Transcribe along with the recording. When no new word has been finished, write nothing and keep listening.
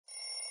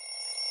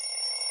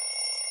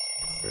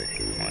Good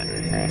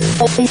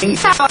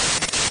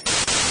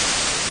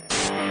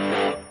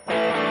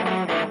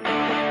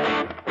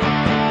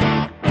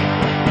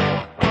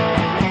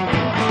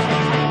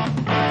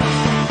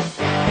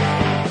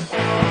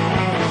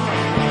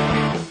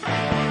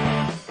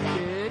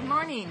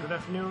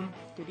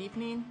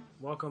evening.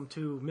 Welcome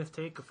to Myth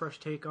Take, a fresh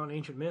take on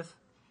ancient myth.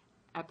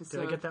 Episode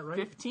Did I get that right?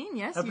 15,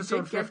 yes, Episode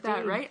you did 15. Get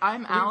that right.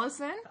 I'm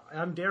Allison.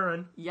 I'm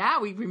Darren. Yeah,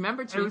 we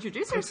remembered to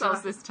introduce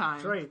ourselves this time.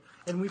 That's right.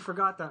 And we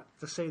forgot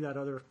to say that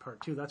other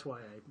part, too. That's why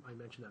I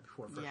mentioned that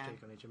before, fresh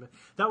take on ancient myth.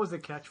 That was the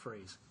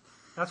catchphrase.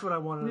 That's what I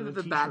wanted on the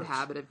t-shirts. Bad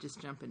habit of just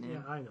jumping in.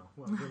 Yeah, I know.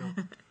 Well,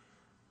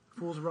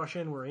 fools rush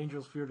in where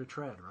angels fear to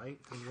tread, right?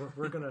 And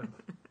we're going to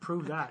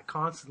prove that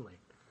constantly.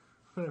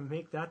 We're going to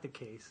make that the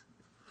case.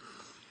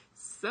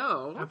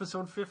 So,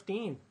 episode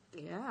 15.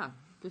 Yeah,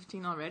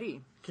 15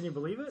 already. Can you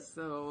believe it?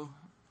 So,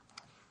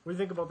 what do you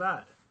think about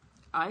that?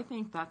 I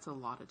think that's a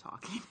lot of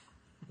talking.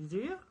 Do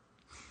you?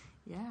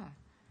 Yeah.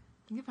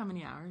 Think of how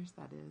many hours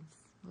that is.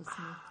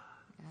 Listening.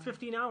 Yeah.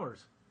 15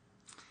 hours.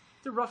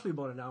 They're roughly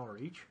about an hour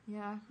each.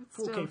 Yeah.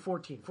 Okay,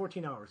 14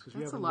 hours.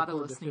 That's a lot of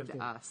listening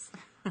to us.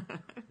 Yeah,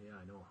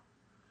 I know.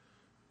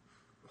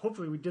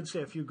 Hopefully we did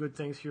say a few good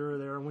things here or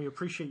there, and we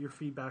appreciate your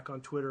feedback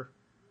on Twitter.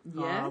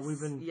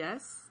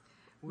 Yes,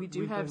 We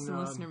do have some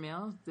listener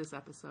mail this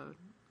episode.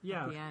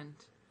 Yeah. At the end.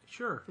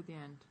 Sure. For the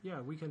end.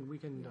 Yeah, we can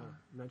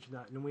mention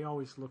that. And we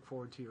always look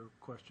forward to your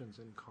questions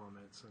and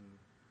comments and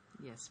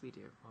yes, we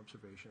do.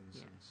 Observations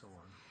and so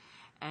on.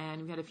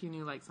 And we had a few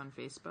new likes on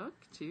Facebook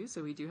too.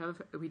 So we do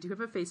have a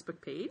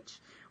Facebook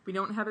page. We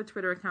don't have a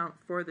Twitter account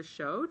for the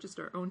show, just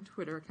our own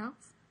Twitter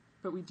accounts.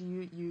 But we do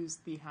use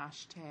the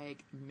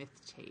hashtag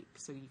MythTake,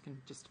 so you can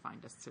just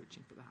find us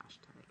searching for the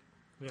hashtag.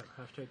 Yeah,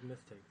 hashtag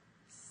MythTake.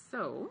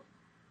 So,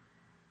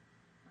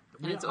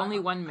 and it's only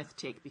one myth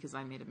take because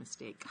I made a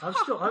mistake.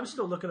 I'm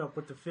still looking up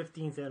what the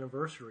 15th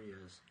anniversary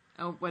is.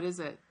 Oh, what is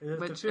it? The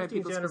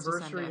 15th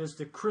anniversary is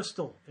the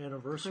crystal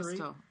anniversary.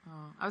 Crystal.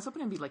 Oh, I was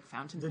hoping it'd be like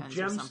fountain pens.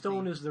 The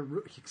gemstone or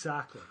something. Is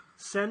exactly.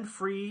 Send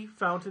free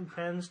fountain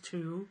pens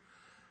to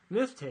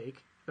MythTake.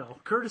 No,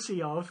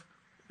 courtesy of.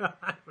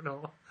 I don't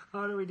know.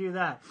 How do we do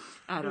that?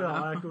 I don't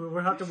know.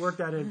 We'll have to work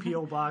that in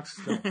P.O. Box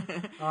still.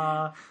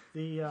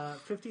 The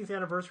 15th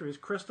anniversary is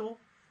crystal.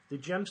 The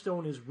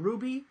gemstone is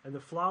ruby, and the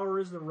flower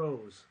is the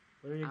rose.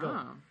 There you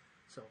go.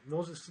 So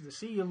those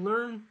are, you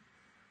learn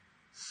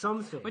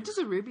something. What does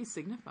a ruby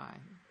signify?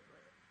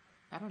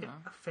 I don't know.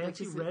 A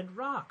fancy red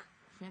rock.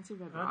 Fancy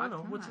red rock. I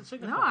don't know. What's it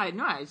signify?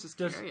 No, I was just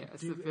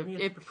curious.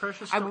 If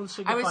precious stones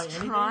signify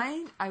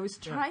anything? I was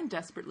trying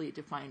desperately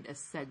to find a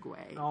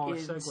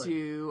segue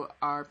into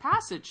our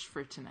passage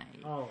for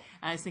tonight. Oh.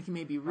 And I was thinking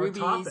maybe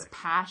rubies,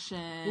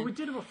 passion. Well, we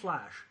did have a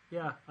flash.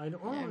 Yeah, I know.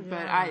 Oh,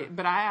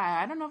 but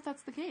I don't know if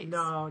that's the case.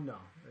 No,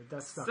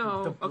 that's not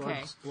so the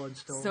okay.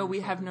 Bloodstone. So we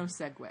have no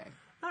segue.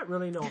 Not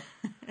really. No.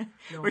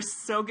 We're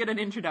so good at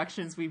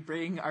introductions. We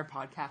bring our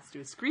podcast to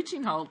a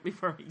screeching halt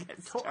before we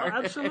get started.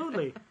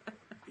 Absolutely.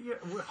 Yeah,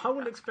 I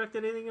wouldn't expect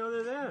anything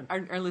other than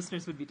our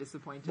listeners would be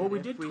disappointed. Well, we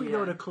did tweet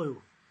out a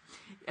clue.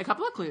 A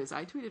couple of clues.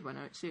 I tweeted one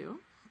out too.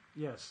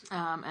 Yes.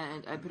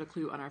 And I put a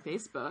clue on our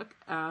Facebook.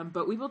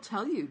 But we will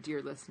tell you,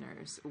 dear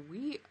listeners,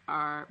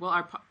 our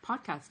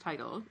podcast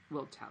title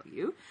will tell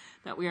you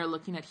that we are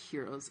looking at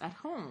Heroes at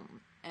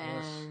Home.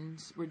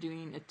 And we're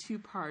doing a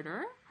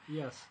two-parter.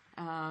 Yes.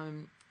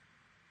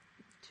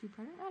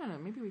 Two-parter? I don't know.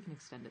 Maybe we can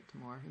extend it to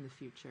more in the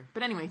future.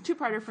 But anyway,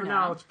 two-parter for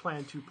now. It's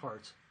planned 2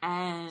 parts.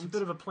 And it's a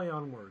bit of a play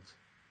on words.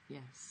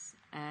 Yes.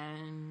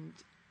 And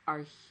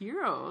our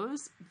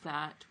heroes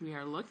that we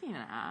are looking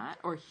at,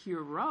 or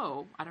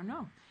hero, I don't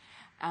know,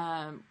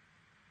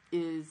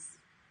 is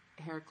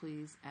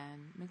Heracles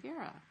and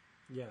Megara.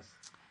 Yes.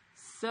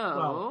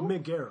 So,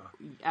 Megara.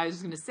 I was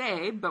just going to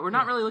say, but we're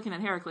not really looking at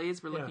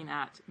Heracles. We're looking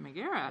at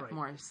Megara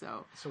more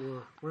so.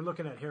 So we're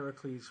looking at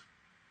Heracles,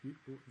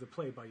 the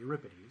play by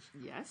Euripides.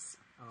 Yes.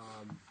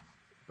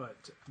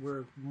 But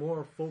we're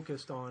more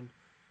focused on,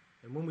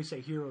 and when we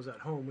say heroes at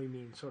home, we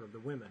mean sort of the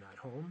women at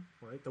home,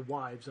 right? The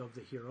wives of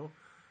the hero.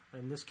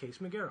 In this case,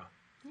 Megara.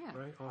 Yeah.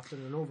 Right?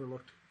 Often an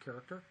overlooked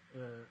character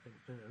in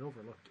an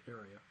overlooked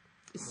area.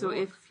 So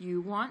if you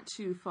want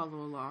to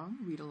follow along,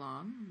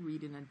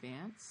 read in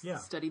advance,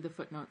 study the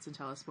footnotes and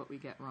tell us what we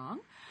get wrong.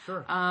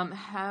 Sure.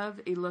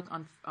 Have a look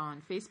on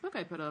Facebook.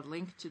 I put a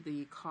link to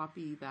the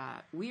copy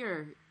that we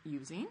are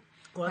using.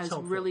 Well, that's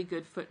helpful. Really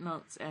good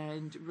footnotes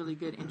and really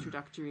good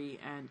introductory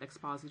and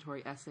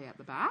expository essay at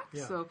the back.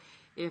 Yeah. So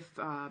if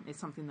it's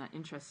something that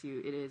interests you,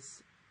 it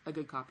is a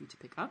good copy to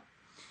pick up.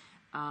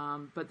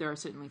 But there are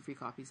certainly free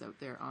copies out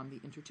there on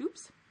the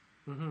InterTubes.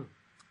 Mm-hmm.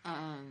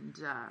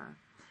 And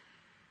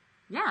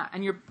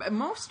and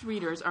most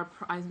readers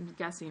I'm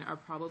guessing are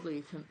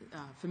probably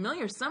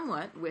familiar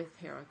somewhat with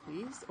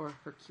Heracles or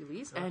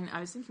Hercules. And I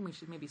was thinking we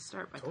should maybe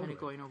start by kind of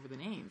going over the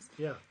names.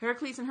 Yeah.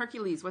 Heracles and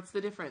Hercules, what's the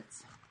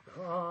difference?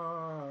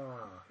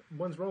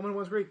 One's Roman,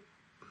 one's Greek.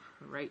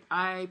 Right.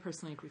 I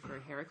personally prefer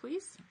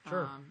Heracles.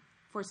 Sure.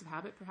 Force of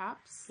habit,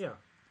 perhaps. Yeah.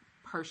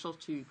 partial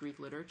to Greek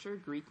literature,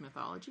 Greek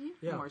mythology,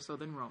 Yeah. more so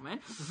than Roman.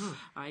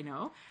 I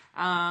know.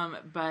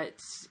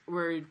 But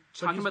we're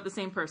talking about the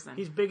same person.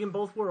 He's big in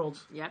both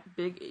worlds. Yep,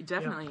 big,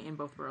 definitely in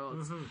both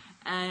worlds.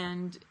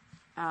 And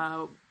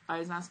I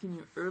was asking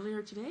you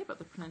earlier today about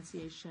the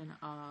pronunciation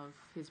of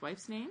his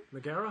wife's name.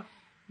 Megara?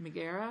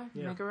 Megara?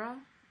 Yeah. Megara?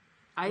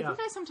 I think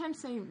I sometimes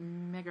say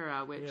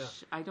Megara,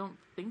 which I don't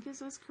think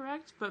is as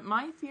correct. But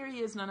my theory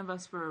is none of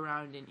us were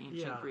around in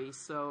ancient Greece,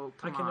 so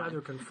I come can on.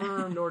 neither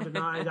confirm nor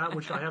deny that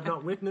which I have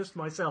not witnessed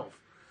myself.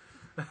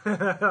 I'm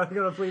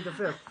going to plead the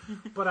fifth.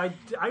 But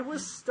I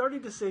was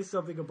starting to say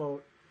something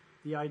about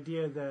the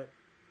idea that,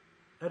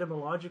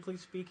 etymologically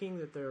speaking,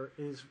 that it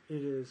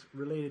is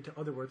related to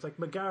other words. Like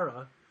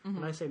Megara,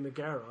 when I say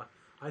Megara,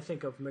 I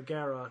think of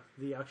Megara,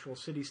 the actual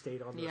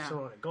city-state on the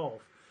Saronic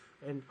Gulf.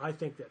 And I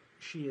think that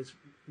she is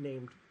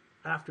named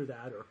after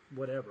that or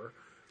whatever.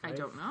 Right? I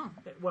don't know.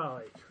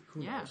 Well,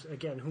 who knows?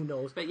 Again, who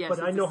knows? But, yes,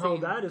 but I know how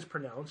same. that is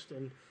pronounced.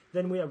 And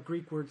then we have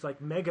Greek words like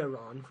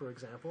megaron, for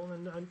example.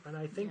 And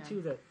I think,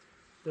 too, that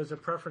there's a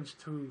preference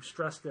to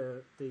stress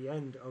the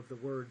end of the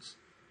words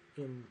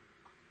in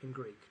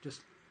Greek.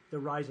 Just the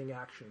rising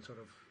action, sort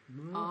of.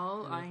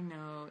 All I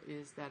know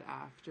is that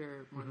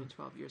after more than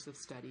 12 years of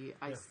study,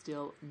 I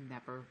still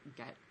never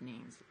get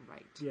names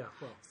right. Yeah,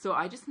 well. So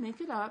I just make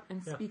it up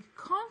and speak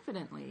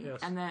confidently, Yes.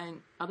 and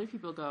then other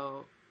people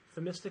go,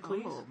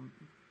 Themistocles? oh,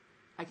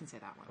 I can say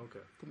that one.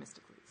 Okay.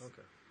 Themistocles.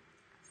 Okay.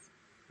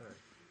 All right.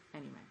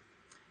 Anyway,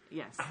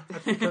 yes.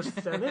 That's because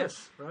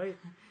Themis, right?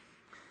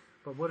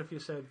 But what if you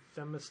said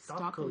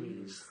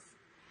Themistocles?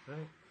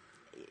 Right?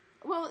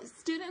 Well,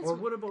 students... Or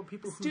what about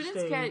people who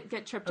students say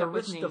get tripped up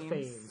with names.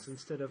 Aristophanes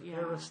instead of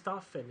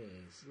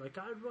Aristophanes? Like,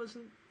 I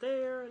wasn't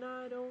there and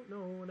I don't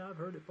know and I've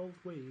heard it both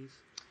ways.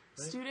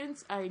 Right?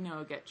 Students, I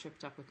know, get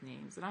tripped up with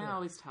names. And I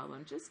always tell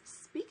them, just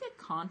speak it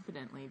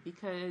confidently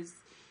because...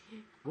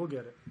 We'll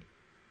get it.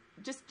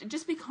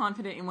 Just be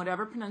confident in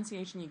whatever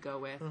pronunciation you go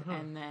with.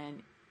 And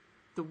then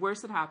the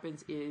worst that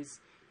happens is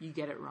you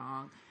get it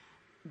wrong.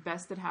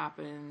 Best that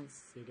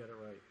happens... You get it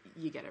right.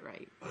 You get it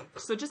right.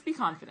 So just be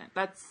confident.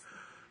 That's...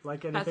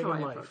 Like anything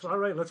in life. All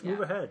right, let's move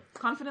ahead.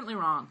 Confidently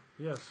wrong.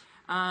 Yes.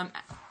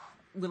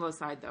 Little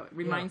aside, though. It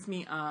reminds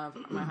me of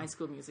my high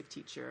school music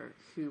teacher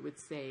who would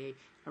say,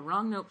 a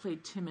wrong note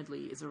played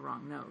timidly is a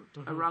wrong note.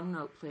 A wrong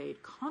note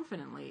played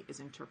confidently is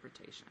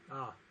interpretation.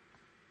 Ah.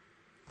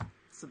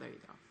 So there you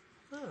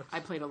go. Oh, I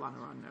played a lot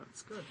of wrong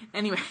notes. Good.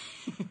 Anyway,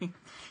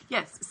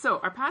 yes. So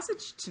our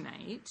passage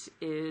tonight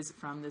is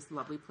from this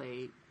lovely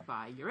play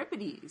by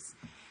Euripides.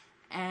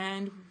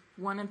 And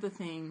one of the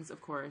things,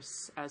 of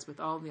course, as with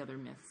all the other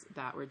myths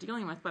that we're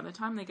dealing with, by the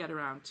time they get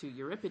around to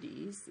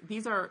Euripides,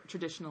 these are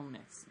traditional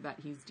myths that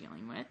he's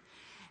dealing with.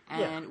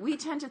 And we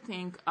tend to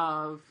think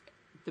of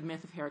the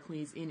myth of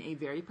Heracles in a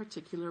very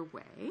particular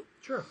way.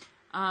 Sure.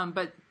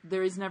 But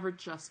there is never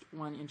just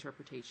one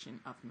interpretation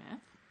of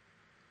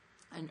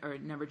myth, or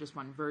never just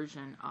one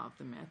version of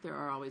the myth. There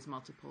are always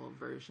multiple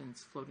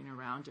versions floating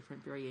around,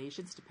 different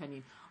variations,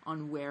 depending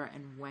on where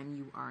and when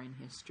you are in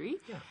history.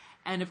 Yeah.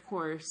 And, of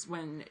course,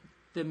 when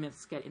the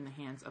myths get in the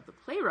hands of the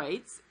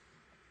playwrights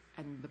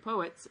and the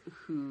poets,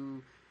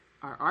 who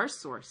are our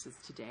sources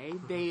today,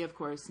 they, of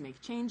course, make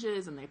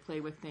changes and they play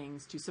with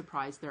things to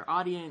surprise their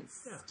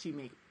audience, to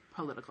make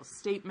political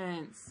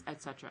statements,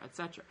 etc.,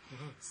 etc.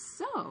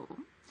 So,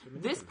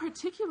 this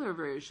particular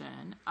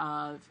version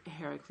of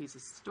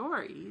Heracles'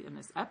 story in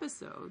this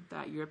episode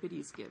that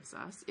Euripides gives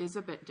us is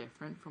a bit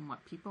different from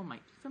what people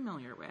might be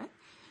familiar with.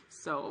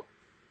 So,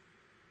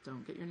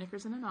 don't get your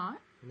knickers in a knot.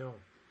 No.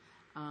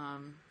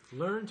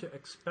 Learn to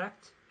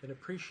expect and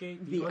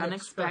appreciate the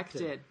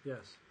unexpected. Yes.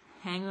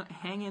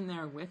 Hang in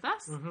there with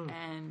us,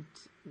 and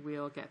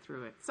we'll get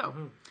through it. So,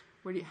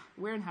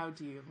 where and how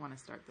do you want to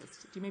start this?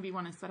 Do you maybe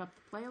want to set up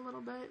the play a little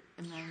bit,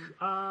 and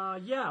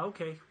then? Yeah.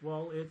 Okay.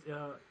 Well,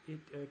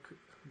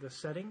 the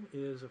setting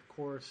is, of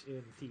course,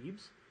 in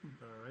Thebes.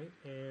 All right,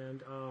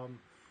 and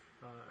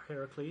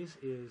Heracles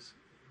is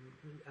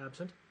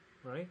absent.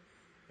 Right.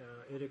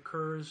 It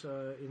occurs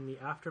in the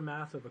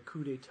aftermath of a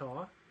coup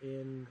d'état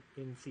in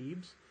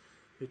Thebes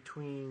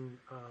between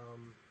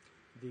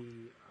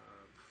the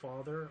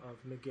father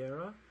of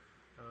Megara,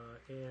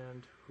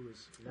 and who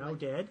is now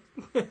dead,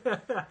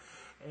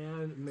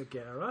 and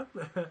Megara,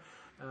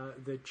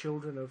 the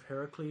children of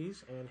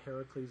Heracles, and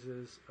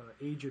Heracles'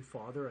 aged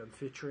father,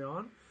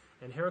 Amphitryon,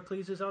 and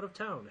Heracles is out of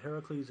town.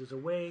 Heracles is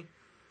away,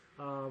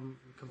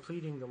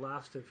 completing the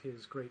last of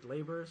his great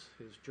labors,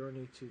 his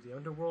journey to the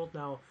underworld.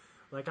 Now,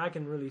 like, I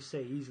can really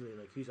say easily,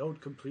 like, he's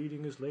out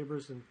completing his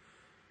labors and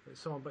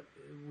so on, but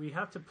we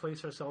have to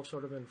place ourselves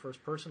sort of in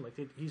first person, like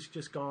he's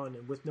just gone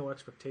and with no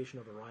expectation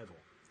of arrival,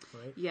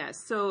 right?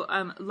 Yes. So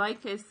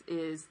Lycus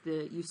is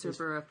the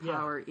usurper of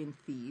power in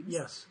Thebes.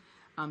 Yes.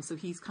 So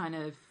he's kind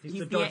of he's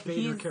the Darth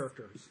Vader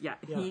character. Yeah.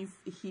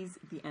 He's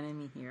the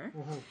enemy here.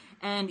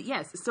 And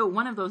yes, so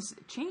one of those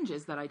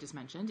changes that I just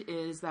mentioned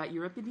is that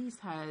Euripides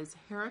has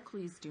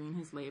Heracles doing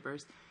his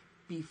labors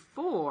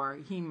before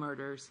he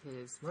murders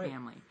his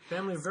family.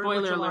 Family very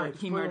Spoiler much alert, alive.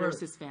 he Spoiler murders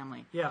alert. his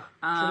family. Yeah,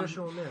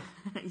 traditional myth.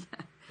 Yeah.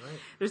 Right.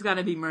 There's got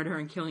to be murder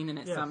and killing in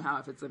it Yes. somehow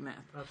if it's a myth.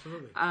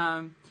 Absolutely.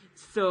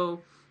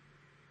 So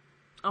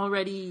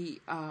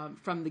already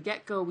from the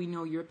get-go, we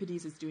know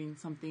Euripides is doing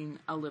something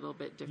a little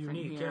bit different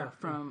Unique, here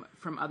yeah.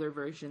 from other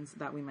versions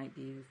that we might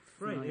be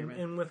Right, familiar with.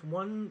 and with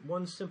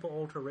one simple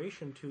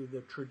alteration to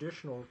the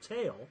traditional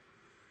tale,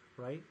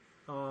 right?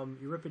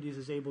 Euripides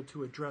is able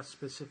to address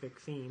specific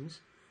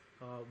themes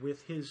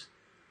with his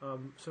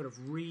sort of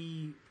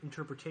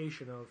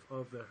reinterpretation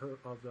of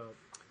the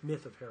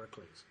myth of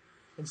Heracles.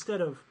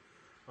 Instead of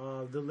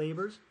the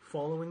labors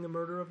following the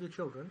murder of the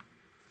children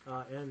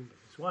and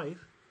his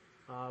wife,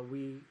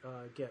 we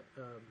get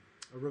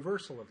a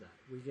reversal of that.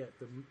 We get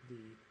the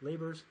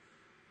labors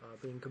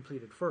being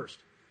completed first,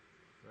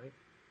 right?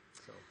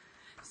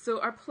 So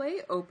our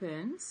play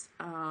opens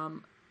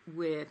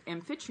with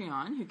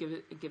Amphitryon, who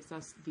gives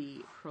us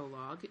the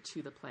prologue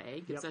to the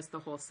play, gives us the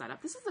whole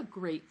setup. This is a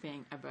great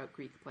thing about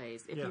Greek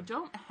plays. If you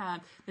don't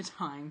have the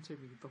time to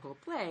read the whole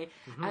play,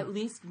 at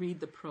least read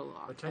the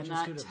prologue. Attention and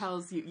that students.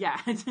 tells you,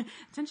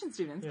 attention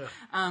students, Yeah.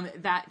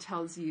 that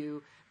tells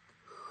you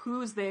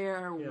who's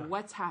there,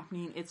 what's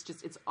happening.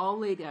 It's all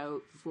laid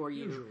out for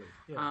you. Usually,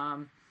 yeah.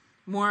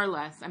 More or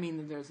less. I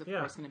mean, there's of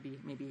course going to be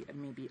maybe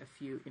a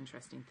few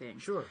interesting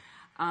things. Sure.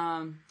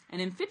 And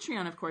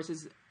Amphitryon, of course,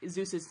 is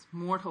Zeus's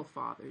mortal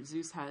father.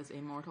 Zeus has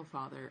a mortal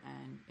father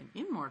and an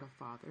immortal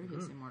father.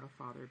 His immortal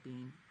father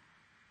being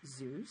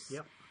Zeus.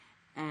 Yep.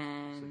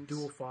 And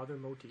Dual father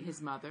motif.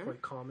 his mother.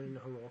 Quite common in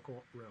the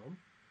heroical realm.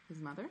 His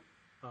mother.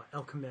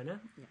 Alcmena.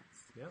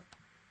 Yes. Yep.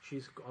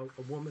 She's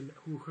a woman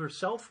who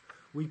herself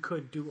we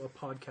could do a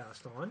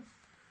podcast on.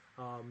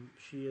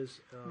 She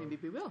is... Maybe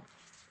we will.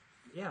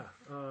 Yeah,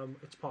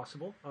 it's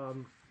possible.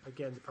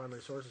 Again, the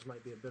primary sources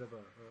might be a bit of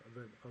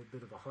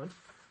a hunt,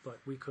 but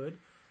we could.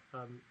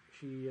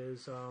 She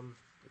is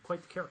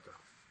quite the character.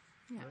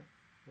 Yeah. Right?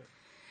 Yeah.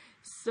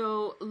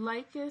 So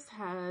Lycus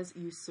has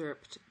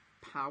usurped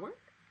power,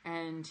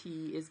 and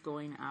he is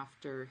going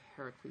after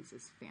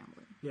Heracles'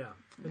 family. Yeah,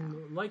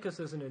 and Lycus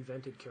is an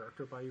invented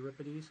character by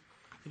Euripides.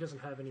 He doesn't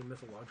have any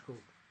mythological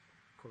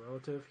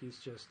correlative. He's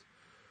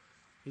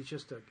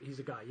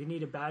a guy. You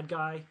need a bad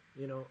guy,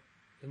 you know.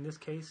 In this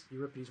case,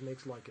 Euripides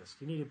makes Lycus.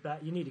 You need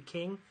a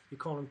king. You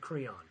call him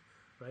Creon,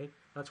 right?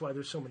 That's why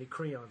there's so many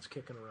Creons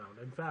kicking around.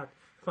 In fact,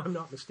 if I'm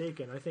not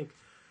mistaken, I think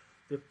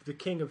the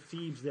king of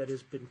Thebes that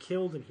has been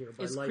killed in here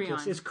by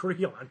Lycus is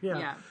Creon.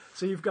 Yeah.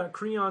 So you've got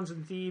Creons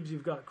in Thebes.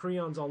 You've got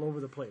Creons all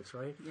over the place,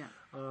 right? Yeah.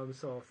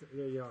 So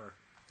there you are.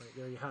 Right?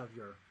 There you have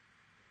your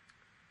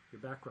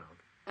background.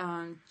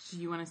 Do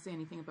you want to say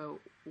anything about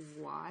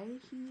why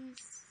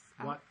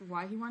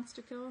he wants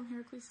to kill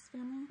Heracles'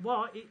 family?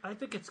 Well, I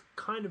think it's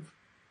kind of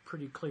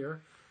pretty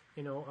clear,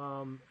 you know.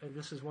 And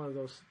this is one of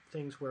those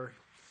things where,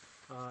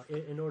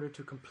 in order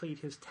to complete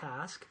his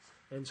task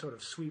and sort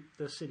of sweep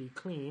the city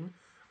clean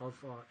of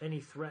any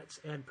threats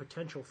and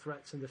potential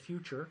threats in the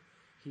future,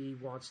 he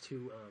wants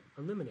to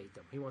eliminate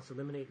them. He wants to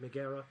eliminate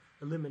Megara,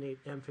 eliminate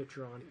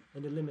Amphitryon,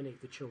 and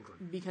eliminate the children.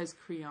 Because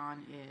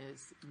Creon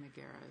is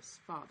Megara's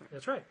father.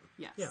 That's right.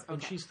 Yes. Yeah, okay.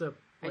 And she's the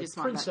I just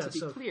want that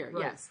to be clear.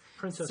 Right, yes.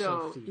 Princess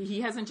so of Thebes.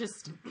 he hasn't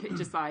just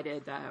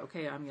decided that,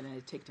 okay, I'm going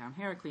to take down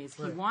Heracles.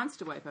 He wants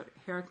to wipe out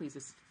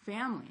Heracles'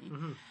 family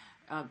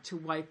to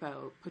wipe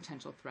out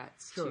potential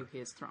threats to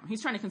his throne.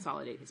 He's trying to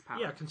consolidate his power.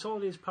 Yeah,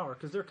 consolidate his power,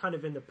 because they're kind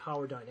of in the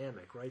power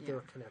dynamic, right? Yeah.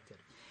 They're connected.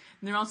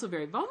 And they're also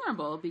very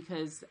vulnerable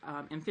because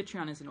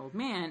Amphitryon is an old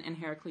man and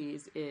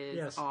Heracles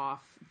is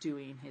off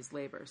doing his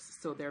labors.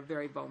 So they're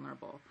very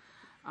vulnerable.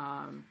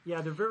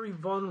 They're very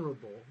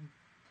vulnerable,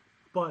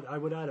 but I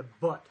would add a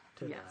but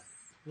to that.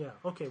 Yeah,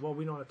 okay, well,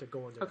 we don't have to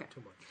go into that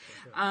too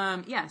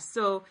much.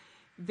 So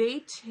they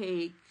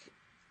take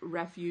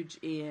refuge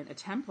in a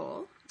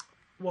temple.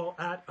 Well,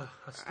 at a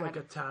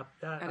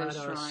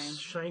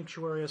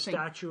sanctuary, a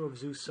statue of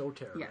Zeus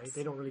Soter, right?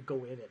 They don't really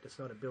go in it. It's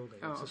not a building.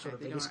 It's a sort of,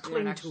 they just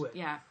cling to it.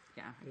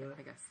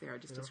 I guess they are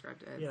just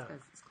described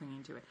as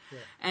clinging to it. Yeah.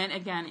 And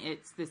again,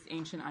 it's this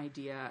ancient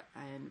idea,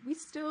 and we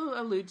still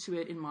allude to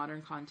it in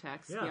modern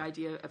context, the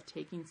idea of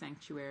taking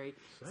sanctuary,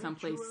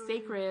 someplace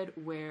sacred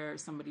where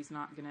somebody's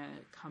not going to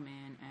come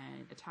in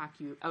and attack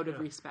you out of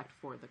respect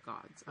for the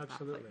gods of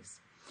that place.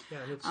 Yeah,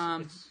 and it's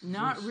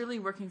not Zeus. Really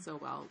working so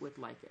well with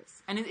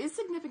Lycus. And it is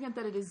significant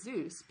that it is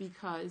Zeus,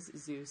 because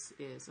Zeus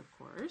is, of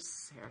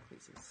course,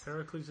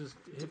 Heracles'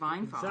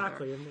 divine father.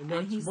 Exactly, and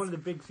that's one of the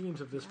big themes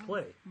of this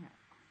play. Yeah.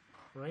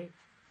 Right?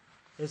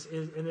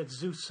 And it's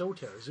Zeus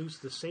Soter, Zeus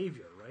the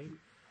savior, right?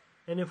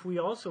 And if we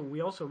also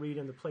read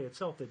in the play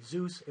itself that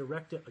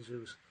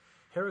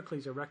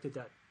Heracles erected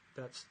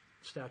that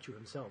statue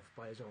himself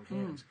by his own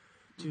hands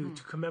to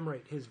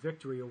commemorate his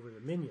victory over the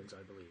minions,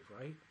 I believe,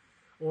 right?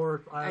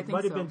 Or it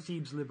might have been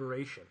Thebes'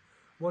 liberation,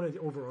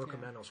 over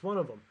Orchomenos, one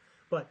of them.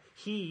 But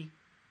he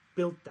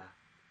built that,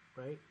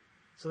 right?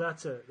 So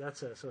that's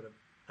a sort of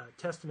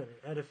testament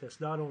and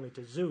edifice not only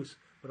to Zeus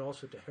but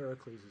also to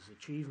Heracles'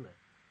 achievement,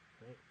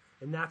 right?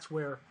 And that's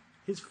where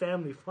his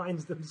family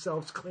finds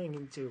themselves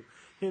clinging to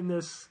in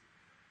this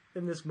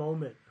in this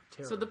moment of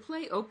terror. So the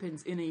play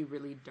opens in a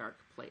really dark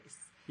place.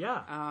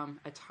 Yeah.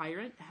 A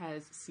tyrant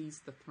has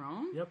seized the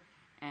throne. Yep.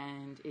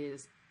 And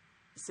is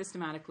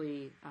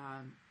systematically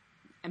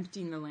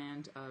emptying the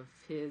land of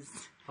his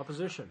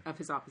opposition.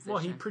 Well,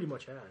 he pretty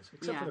much has,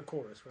 except for the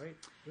chorus, right?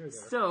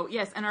 So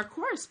yes, and our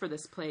chorus for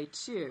this play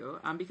too,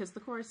 because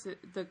the chorus,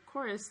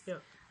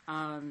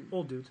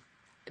 old dudes.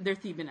 They're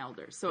Theban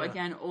elders. So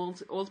again,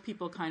 old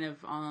people kind of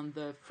on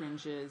the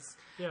fringes,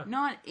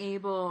 not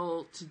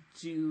able to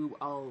do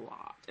a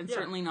lot, and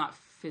certainly not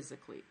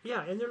physically.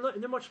 Yeah, and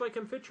they're much like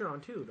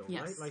Amphitryon too, though,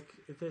 yes. right? Like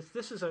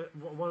this is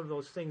one of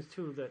those things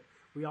too that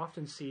we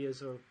often see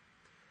as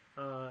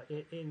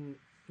in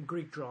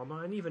Greek drama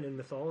and even in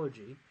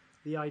mythology,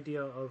 the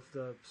idea of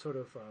the sort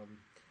of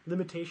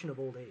limitation of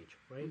old age,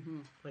 right?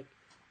 Mm-hmm. Like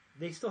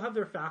they still have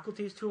their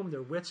faculties to them,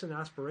 their wits and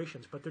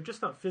aspirations, but they're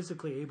just not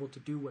physically able to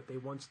do what they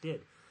once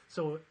did.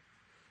 So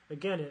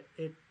again,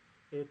 it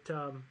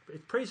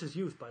praises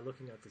youth by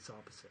looking at this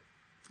opposite.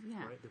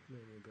 Yeah. Right? The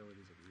many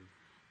abilities of youth.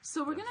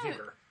 So we're gonna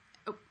vigor.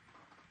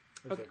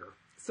 Vigor.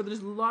 So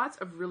there's lots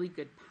of really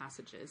good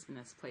passages in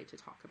this play to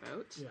talk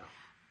about. Yeah.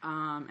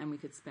 And we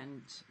could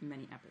spend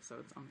many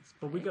episodes on this play.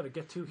 But we got to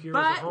get to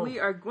Heroes at Home. But we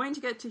are going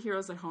to get to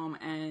Heroes at Home,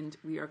 and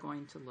we are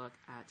going to look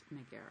at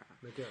Megara.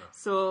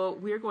 So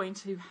we're going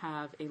to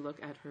have a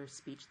look at her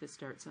speech that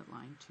starts at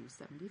line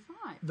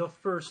 275. The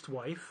first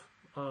wife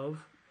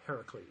of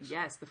Heracles.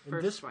 Yes, the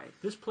first wife.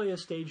 This play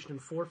is staged in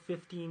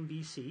 415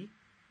 BC,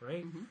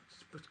 right? Mm-hmm.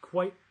 It's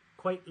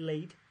quite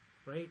late,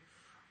 right?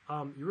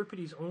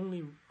 Euripides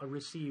only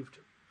received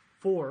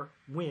 4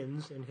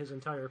 wins in his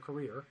entire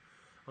career.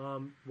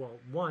 Well,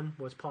 1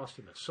 was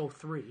posthumous, so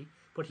 3,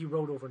 but he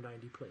wrote over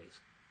 90 plays.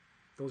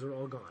 Those are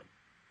all gone.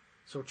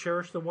 So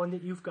cherish the one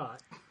that you've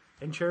got,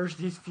 and cherish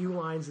these few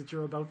lines that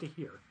you're about to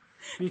hear,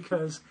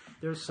 because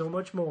there's so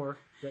much more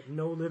that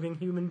no living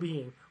human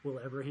being will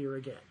ever hear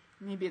again.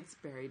 Maybe it's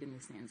buried in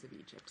the sands of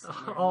Egypt.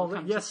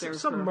 Yes,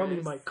 some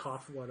mummy might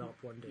cough one up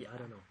one day. Yeah. I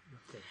don't know.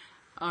 Okay.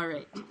 All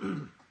right.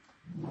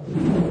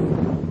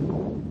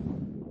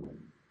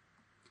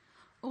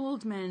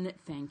 Old men,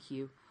 thank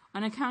you.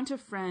 On account of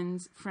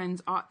friends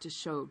ought to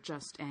show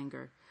just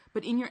anger.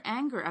 But in your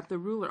anger at the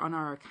ruler on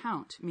our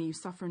account, may you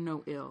suffer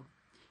no ill.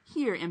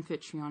 Hear,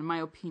 Amphitryon, my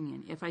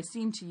opinion, if I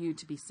seem to you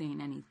to be saying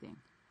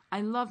anything.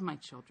 I love my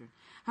children.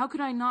 How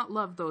could I not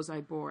love those I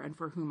bore and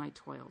for whom I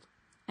toiled?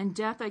 And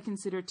death I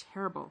consider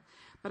terrible,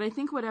 but I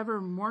think whatever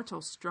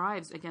mortal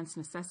strives against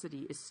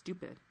necessity is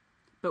stupid.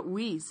 But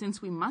we, since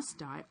we must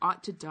die,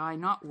 ought to die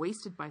not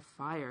wasted by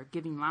fire,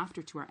 giving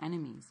laughter to our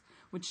enemies,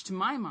 which to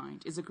my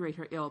mind is a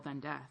greater ill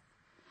than death.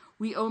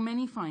 We owe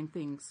many fine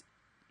things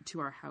to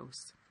our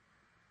house.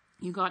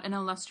 You got an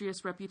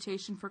illustrious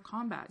reputation for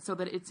combat, so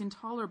that it's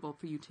intolerable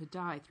for you to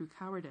die through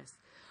cowardice,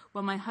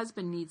 while my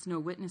husband needs no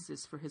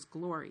witnesses for his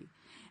glory,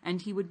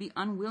 and he would be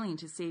unwilling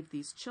to save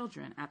these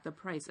children at the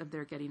price of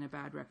their getting a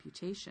bad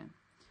reputation.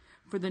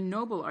 For the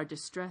noble are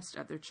distressed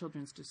at their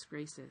children's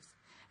disgraces,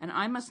 and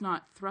I must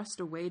not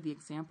thrust away the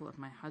example of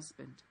my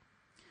husband.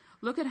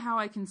 Look at how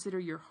I consider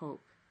your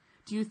hope.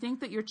 Do you think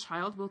that your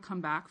child will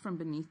come back from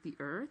beneath the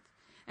earth?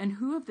 And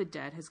who of the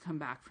dead has come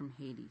back from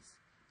Hades?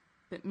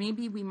 But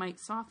maybe we might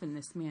soften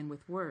this man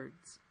with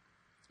words.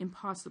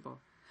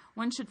 Impossible.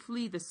 One should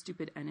flee the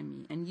stupid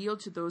enemy and yield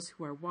to those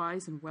who are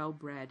wise and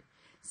well-bred,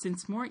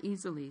 since more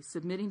easily,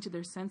 submitting to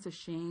their sense of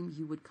shame,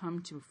 you would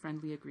come to a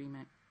friendly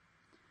agreement.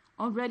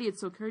 Already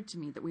it's occurred to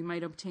me that we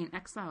might obtain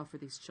exile for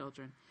these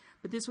children,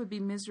 but this would be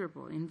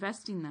miserable,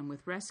 investing them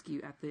with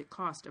rescue at the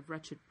cost of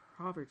wretched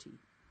poverty.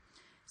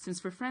 Since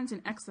for friends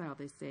in exile,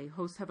 they say,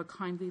 hosts have a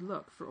kindly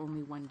look for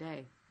only one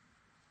day.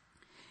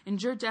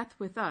 Endure death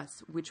with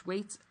us, which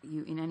waits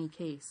you in any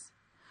case.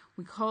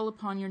 We call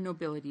upon your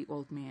nobility,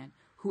 old man.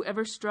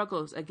 Whoever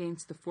struggles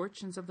against the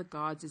fortunes of the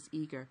gods is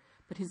eager,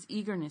 but his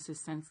eagerness is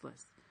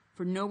senseless,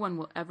 for no one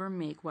will ever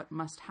make what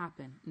must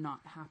happen not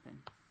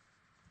happen.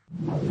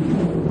 All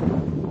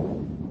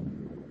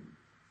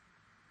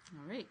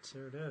right.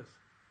 There it is.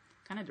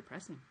 Kind of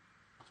depressing.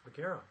 It's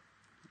Megara.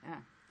 Yeah.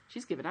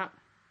 She's given up.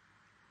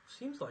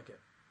 Seems like it,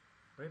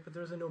 right? But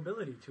there's a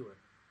nobility to it.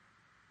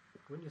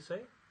 Wouldn't you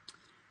say?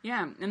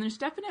 Yeah, and there's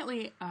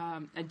definitely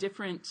a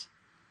different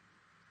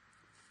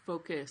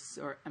focus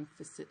or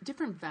emphasis,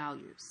 different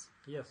values.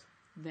 Yes.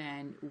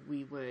 Than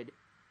we would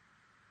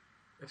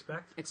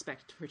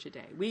expect for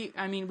today. We'd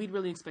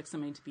really expect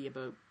something to be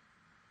about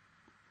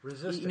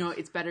resistance. You know,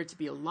 it's better to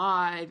be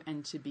alive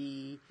and to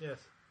be yes.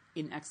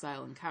 in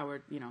exile and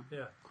coward,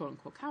 yeah. quote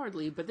unquote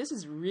cowardly. But this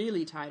is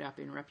really tied up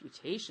in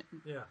reputation.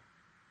 Yeah.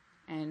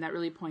 And that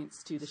really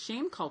points to the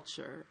shame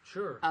culture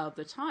sure. of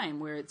the time,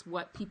 where it's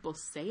what people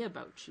say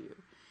about you.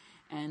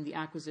 And the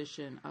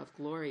acquisition of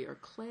glory or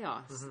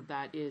kleos mm-hmm.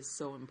 that is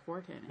so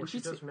important. Well, and she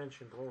does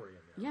mention glory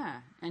in there.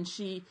 Yeah, and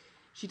she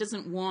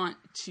doesn't want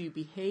to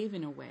behave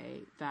in a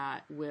way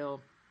that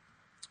will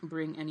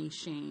bring any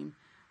shame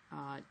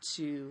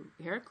to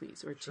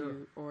Heracles or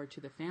to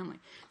the family.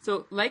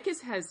 So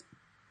Lycus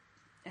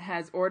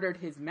has ordered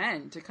his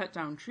men to cut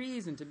down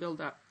trees and to build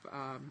up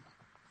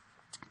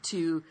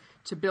to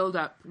build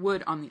up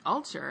wood on the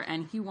altar,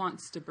 and he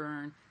wants to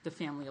burn the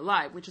family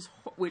alive, which is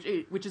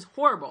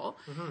horrible,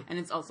 and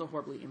it's also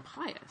horribly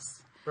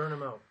impious. Burn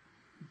him out.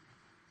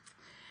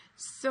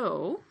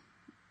 So,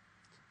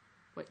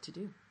 what to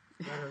do?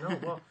 I don't know.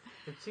 Well,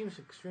 it seems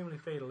extremely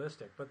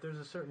fatalistic, but there's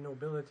a certain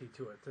nobility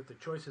to it, that the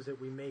choices that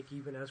we make,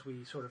 even as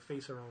we sort of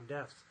face our own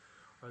deaths,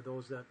 are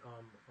those that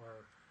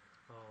are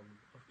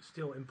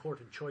still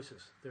important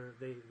choices.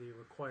 They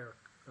require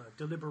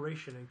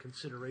deliberation and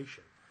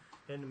consideration.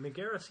 And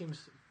Megara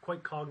seems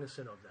quite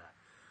cognizant of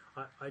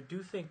that. I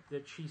do think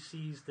that she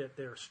sees that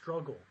their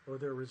struggle or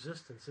their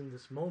resistance in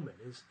this moment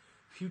is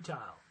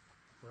futile,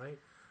 right?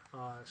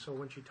 So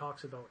when she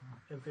talks about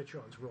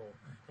Amphitryon's role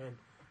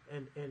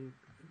and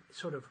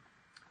sort of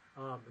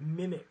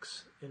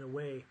mimics, in a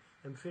way,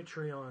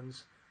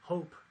 Amphitryon's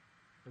hope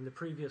in the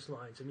previous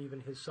lines and even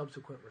his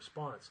subsequent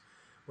response,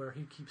 where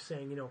he keeps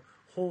saying,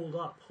 hold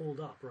up,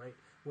 right?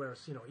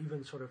 Whereas,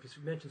 even sort of, he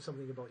mentioned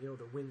something about,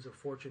 the winds of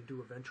fortune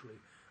do eventually,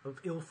 of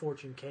ill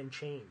fortune can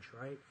change,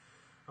 right?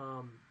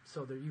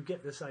 So that you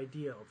get this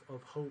idea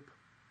of hope,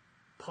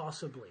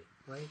 possibly,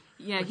 right?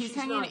 Yeah, but he's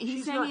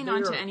hanging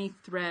on to any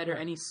thread or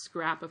any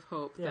scrap of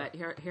hope that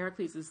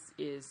Heracles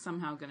is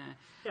somehow going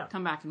to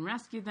come back and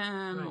rescue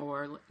them,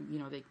 or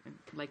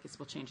Lycus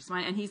will change his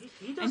mind. And he's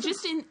and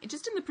just in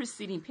the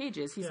preceding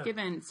pages, he's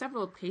given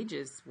several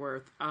pages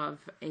worth of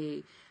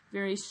a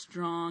very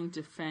strong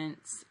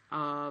defense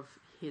of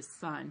his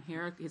son,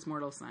 his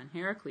mortal son,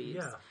 Heracles.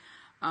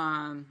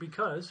 Yeah.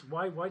 Because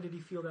why did he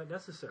feel that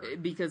necessary?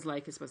 Because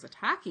Lycus was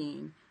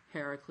attacking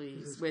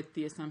Heracles with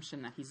the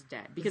assumption that he's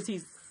dead, because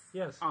he's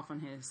off on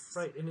his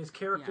and his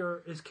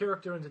character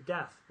into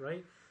death,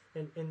 right?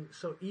 And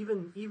so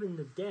even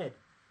the dead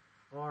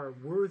are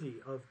worthy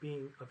of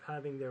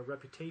having their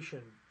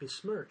reputation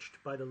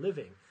besmirched by the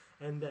living,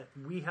 and that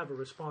we have a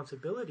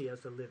responsibility as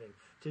the living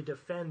to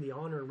defend the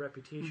honor and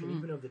reputation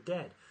even of the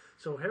dead.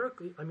 So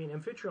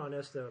Amphityon,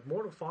 as the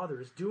mortal father,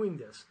 is doing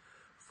this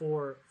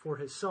for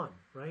his son,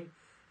 right?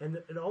 And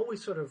it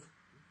always sort of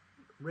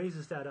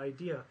raises that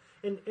idea.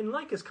 And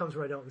Lycus comes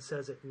right out and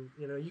says it, and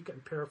you can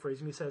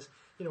paraphrase him. He says,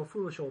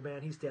 foolish old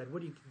man, he's dead.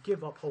 What do you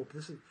give up hope?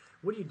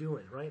 What are you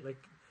doing, right?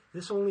 Like,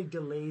 this only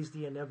delays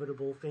the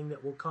inevitable thing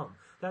that will come.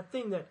 That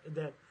thing that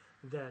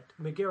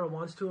Megara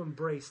wants to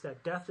embrace,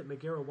 that death that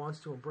Megara wants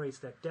to embrace,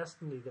 that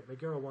destiny that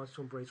Megara wants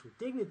to embrace with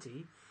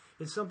dignity,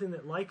 is something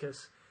that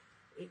Lycus,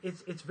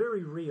 it's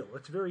very real.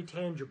 It's very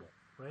tangible,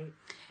 right?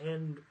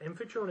 And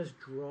Amphityon is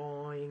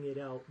drawing it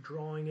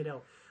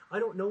out. I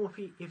don't know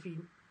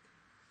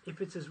if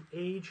it's his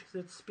age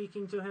that's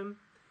speaking to him.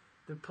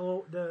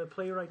 The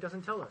playwright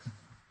doesn't tell us,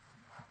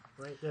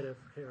 right? That if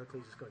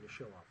Heracles is going to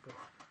show up.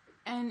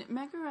 And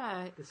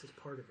Megara, this is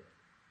part of it.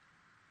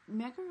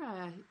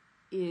 Megara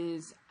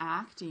is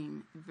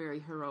acting very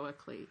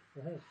heroically,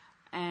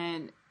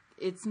 and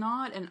it's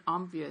not an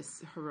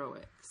obvious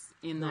heroics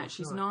in that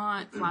she's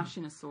not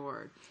flashing a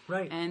sword,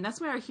 right? And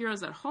that's why our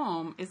heroes at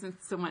home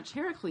isn't so much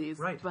Heracles,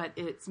 but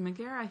it's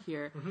Megara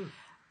here.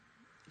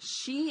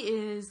 She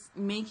is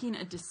making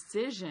a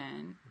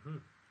decision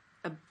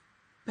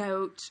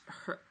about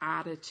her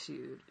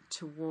attitude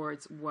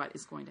towards what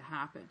is going to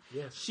happen.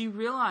 Yes. She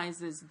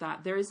realizes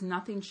that there is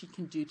nothing she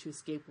can do to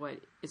escape what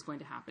is going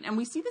to happen. And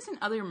we see this in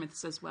other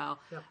myths as well.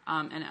 Yep.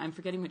 And I'm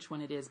forgetting which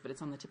one it is, but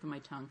it's on the tip of my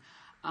tongue.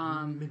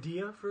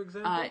 Medea, for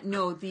example?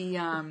 No, the...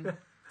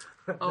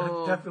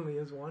 that definitely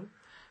is one.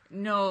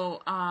 No,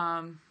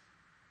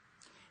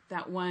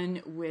 that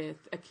one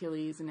with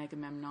Achilles and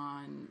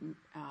Agamemnon...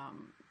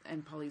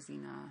 and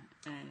Polyxena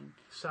and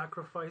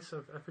sacrifice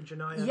of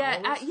Iphigenia.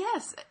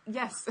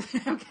 Yes.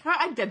 Okay,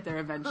 I'd get there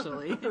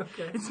eventually.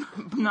 Okay. It's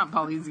not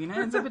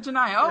Polyxena, it's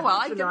Iphigenia. Oh well,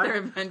 I'd get there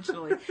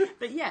eventually.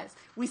 But yes,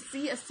 we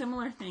see a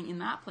similar thing in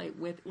that play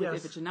with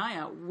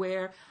Iphigenia,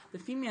 where the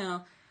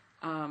female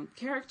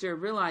character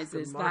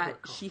realizes that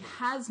she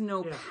has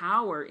no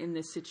power in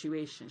this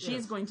situation. She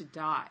is going to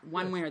die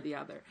one way or the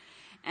other,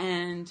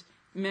 and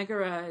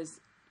Megara's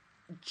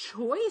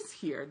choice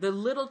here, the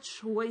little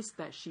choice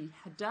that she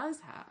does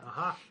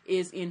have,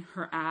 is in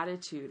her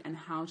attitude and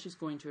how she's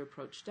going to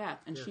approach death.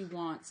 And she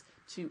wants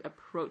to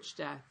approach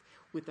death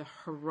with a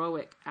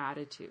heroic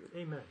attitude.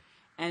 Amen.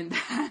 And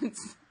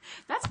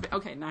that's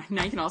okay. Now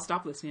you can all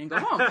stop listening and go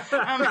home.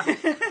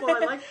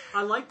 Well,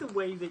 I like the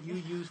way that you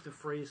use the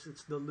phrase,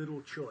 it's the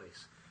little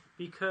choice,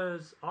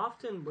 because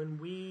often when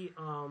we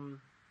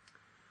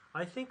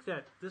I think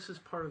that this is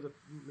part of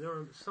there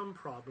are some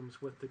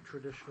problems with the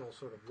traditional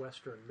sort of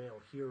Western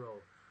male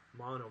hero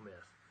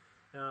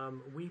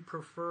monomyth. We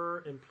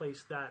prefer and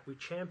place that, we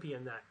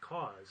champion that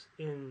cause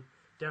in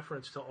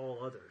deference to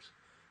all others.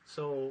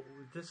 So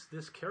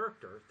this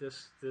character,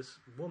 this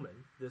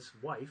woman, this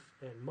wife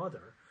and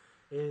mother,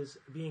 is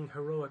being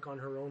heroic on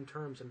her own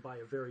terms and by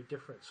a very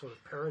different sort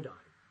of paradigm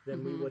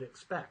than we would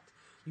expect.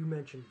 You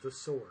mentioned the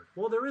sword.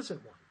 Well, there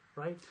isn't one.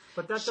 Right,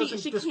 but that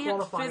doesn't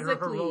disqualify her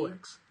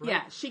heroics. Right?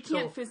 Yeah, she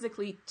can't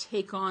physically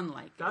take on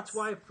like. That's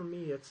why, for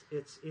me,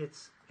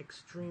 it's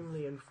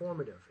extremely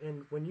informative.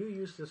 And when you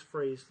use this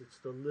phrase, it's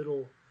the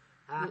little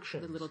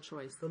actions, the little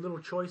choice, the little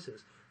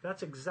choices.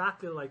 that's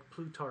exactly like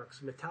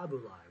Plutarch's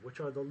metabulae, which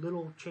are the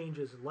little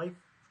changes, life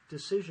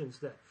decisions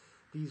that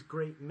these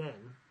great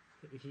men,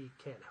 he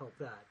can't help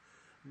that,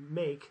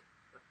 make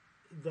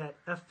that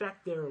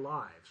affect their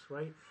lives,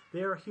 right?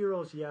 They are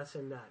heroes, yes,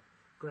 in that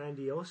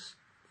grandiose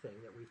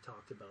thing that we've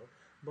talked about,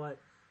 but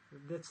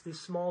it's these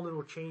small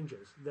little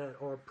changes that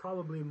are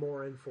probably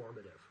more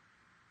informative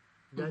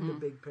than the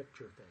big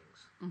picture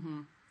things,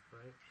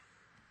 right?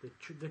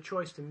 The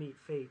choice to meet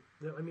fate,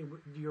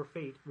 your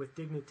fate with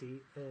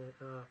dignity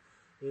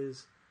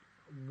is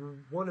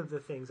one of the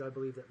things I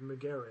believe that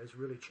Megara is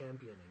really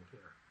championing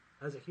here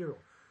as a hero.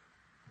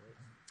 Right?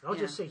 I'll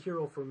just say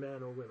hero for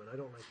men or women. I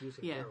don't like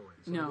using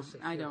heroines. So no,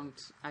 I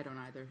don't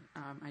either.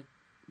 I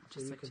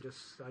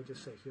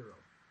just say hero.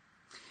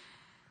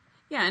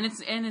 Yeah, and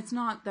it's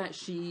not that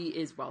she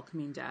is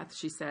welcoming death.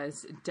 She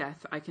says,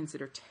 "Death I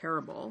consider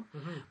terrible,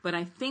 but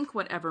I think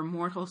whatever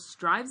mortal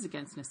strives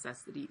against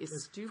necessity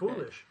is stupid,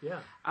 foolish."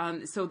 Yeah.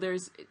 So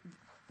there's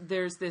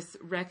this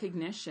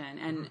recognition,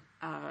 and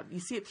you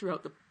see it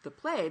throughout the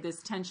play.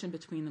 This tension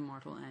between the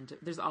mortal and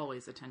there's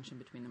always a tension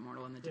between the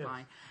mortal and the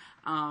divine.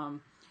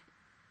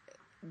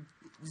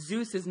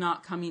 Zeus is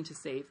not coming to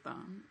save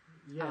them.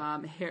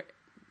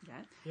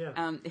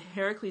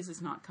 Heracles is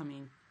not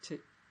coming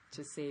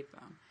to save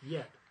them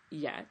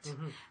yet.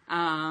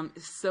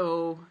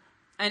 So,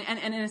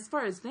 and as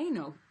far as they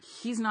know,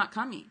 he's not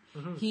coming.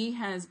 He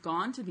has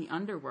gone to the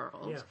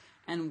underworld. Yeah.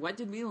 And what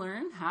did we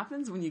learn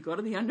happens when you go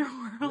to the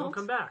underworld? You don't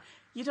come back.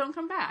 You don't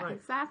come back. Right.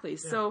 Exactly.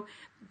 Yeah. So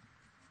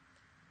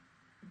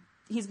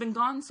he's been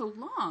gone so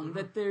long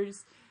that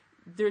there's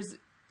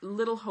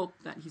little hope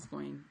that he's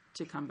going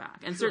to come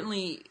back. And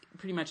certainly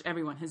pretty much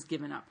everyone has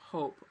given up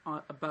hope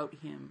about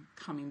him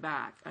coming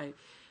back.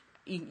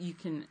 You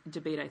can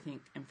debate, I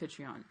think,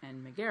 Amphitryon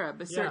and Megara,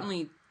 but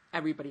certainly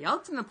everybody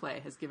else in the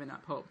play has given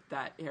up hope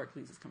that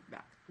Heracles is coming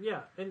back.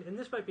 Yeah, and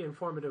this might be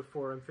informative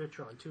for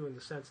Amphitryon, too, in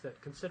the sense that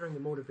considering the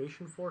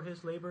motivation for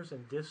his labors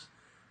and this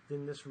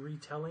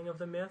retelling of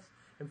the myth,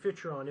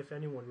 Amphitryon, if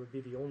anyone, would be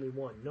the only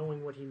one,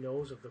 knowing what he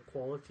knows of the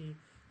quality,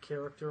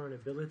 character, and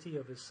ability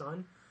of his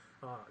son,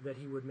 that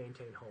he would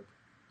maintain hope.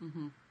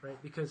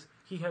 Right? Because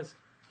he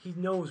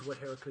knows what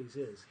Heracles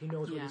is. He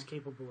knows what he's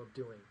capable of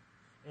doing.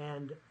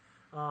 And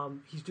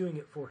he's doing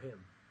it for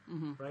him,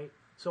 right?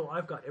 So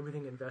I've got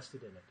everything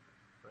invested in it,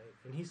 right?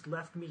 And he's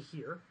left me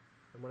here,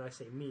 and when I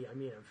say me, I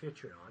mean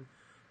Amphitryon.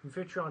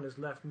 Amphitryon has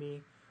left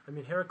me,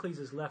 Heracles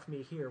has left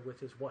me here with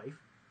his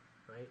wife,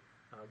 right?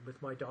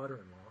 With my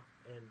daughter-in-law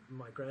and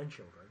my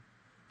grandchildren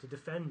to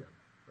defend them,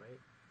 right?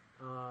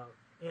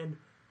 And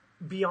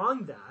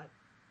beyond that,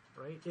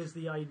 right, is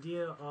the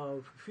idea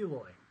of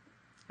philoi.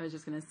 I was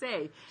just going to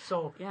say.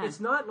 So it's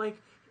not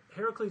like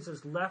Heracles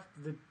has left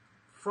the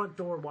front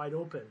door wide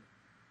open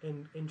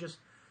and just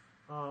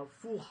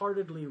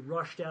foolhardily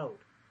rushed out.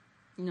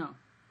 No.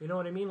 You know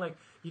what I mean? Like,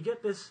 you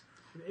get this,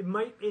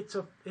 it's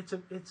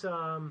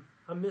a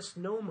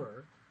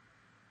misnomer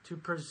to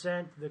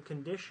present the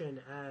condition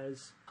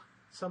as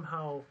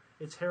somehow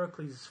it's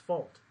Heracles'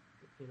 fault.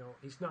 You know,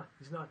 he's not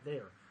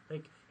there.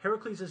 Like,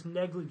 Heracles is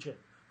negligent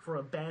for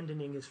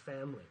abandoning his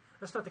family.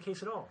 That's not the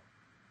case at all.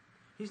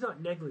 He's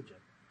not negligent.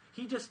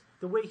 He just,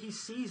 the way he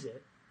sees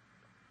it,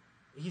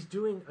 he's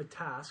doing a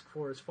task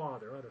for his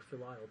father out of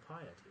filial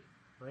piety,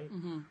 right?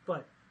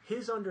 But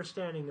his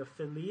understanding of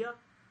philia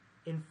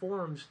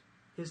informs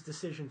his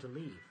decision to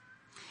leave.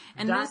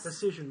 And that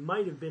decision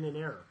might have been an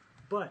error,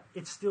 but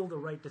it's still the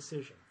right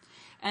decision.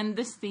 And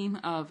this theme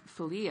of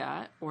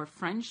philia, or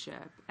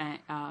friendship,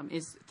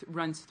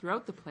 runs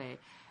throughout the play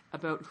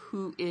about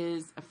who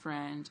is a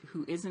friend,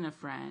 who isn't a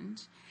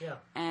friend,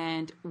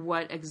 and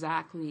what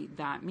exactly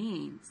that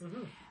means.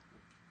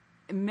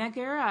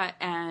 Megara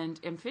and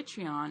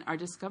Amphitryon are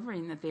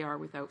discovering that they are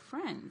without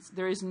friends.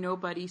 There is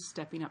nobody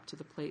stepping up to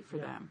the plate for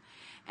them.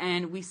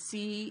 And we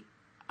see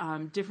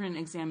different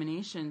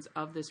examinations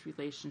of this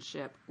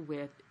relationship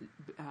with,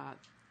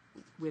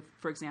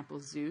 for example,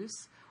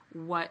 Zeus.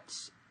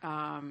 What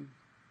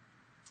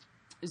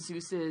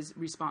Zeus's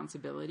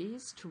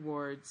responsibilities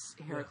towards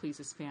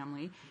Heracles'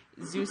 family.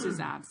 Zeus is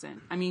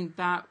absent. I mean,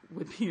 that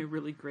would be a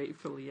really great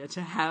philia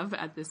to have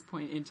at this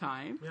point in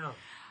time.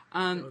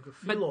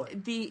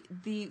 But the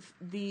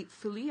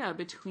philia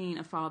between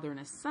a father and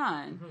a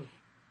son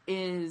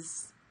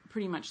is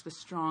pretty much the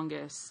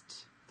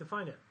strongest.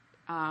 Define it.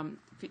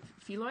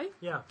 Philoi?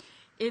 Yeah.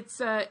 It's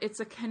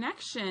a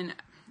connection.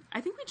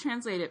 I think we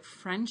translate it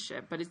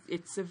friendship, but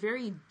it's a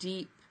very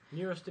deep.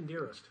 Nearest and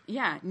dearest.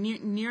 Yeah,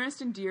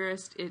 nearest and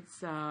dearest.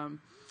 It's a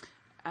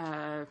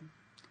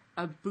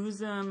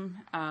bosom,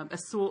 a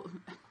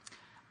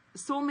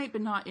soulmate,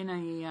 but not in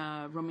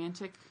a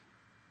romantic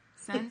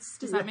sense.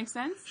 Does that make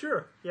sense?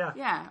 Sure. Yeah.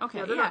 Yeah. Okay.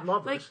 Yeah, they're not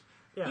lovers.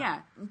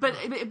 But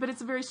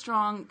it's a very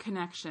strong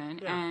connection,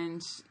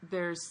 and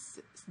there's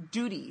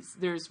duties,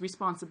 there's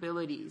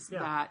responsibilities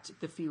that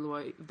the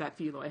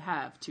philoi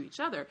have to each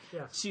other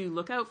to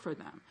look out for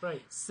them.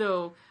 Right.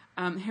 So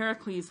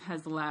Heracles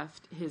has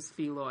left his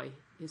philoi,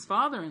 his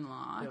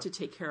father-in-law, to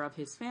take care of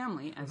his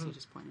family, as you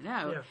just pointed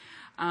out.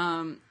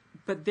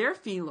 But their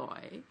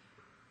philoi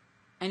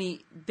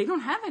they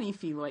don't have any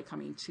Feloi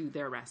coming to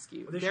their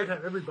rescue. They should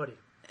have everybody.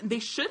 They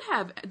should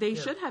have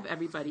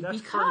everybody.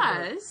 That's because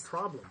part of the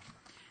problem.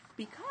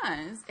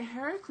 Because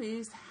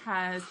Heracles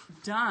has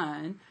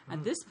done,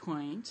 at this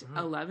point,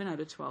 11 out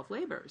of 12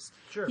 labors.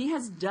 Sure. He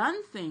has done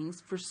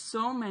things for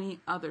so many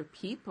other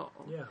people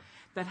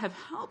that have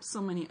helped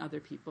so many other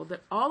people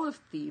that all of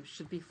Thebes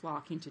should be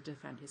flocking to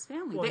defend his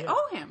family. They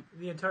owe him.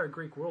 The entire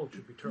Greek world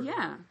should be turned.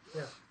 Yeah.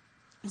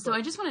 So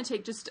I just want to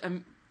take just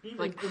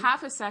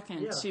half a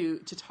second to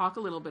talk a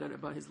little bit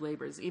about his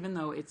labors, even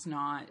though it's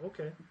not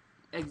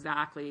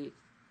exactly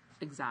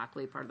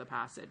part of the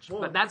passage.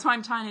 Well, but that's why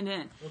I'm tying it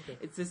in. Okay.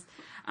 It's this.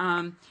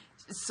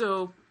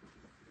 So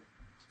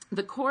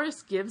the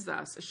chorus gives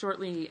us,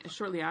 shortly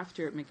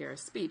after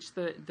Megaera's speech,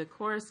 the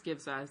chorus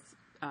gives us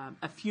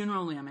a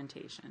funeral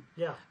lamentation.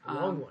 Yeah, a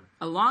long one.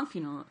 A long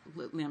funeral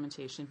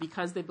lamentation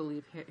because they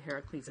believe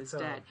Heracles is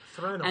dead.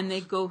 Theranos. And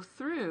they go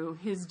through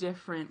his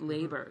different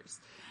labors.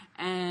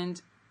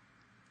 And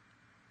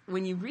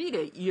when you read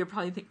it, you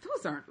probably think,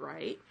 those aren't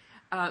right.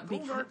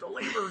 Those aren't the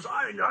labors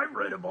I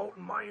read about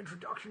in my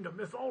introduction to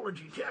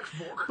mythology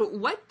textbook. But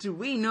what do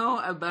we know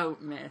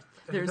about myth?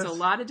 There's a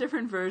lot of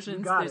different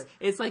versions.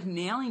 It's like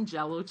nailing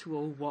Jello to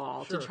a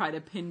wall to try to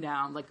pin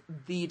down like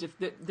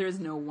there's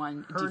no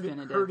one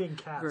definitive herding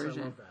cats,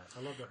 version. I love that.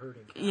 I love the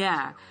herding cats.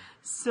 Yeah.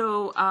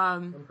 So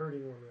I'm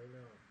herding one right now.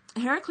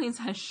 Heracles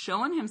has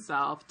shown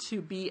himself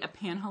to be a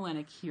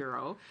Pan-Hellenic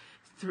hero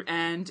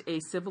and a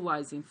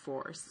civilizing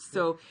force.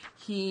 So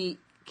he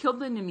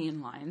killed the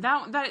Nemean lion.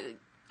 That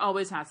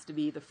always has to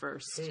be the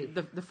first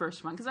the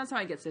first one, because that's how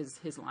he gets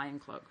his lion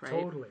cloak, right?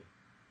 Totally.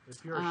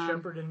 If you're a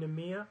shepherd in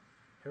Nemea,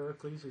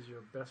 Heracles is your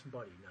best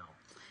buddy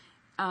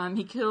now.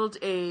 He killed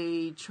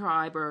a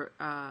tribe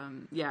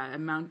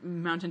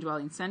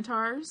mountain-dwelling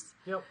centaurs.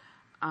 Yep.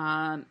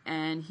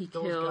 And he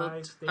Those killed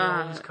guys, they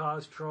always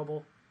cause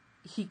trouble.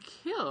 He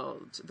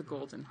killed the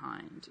Golden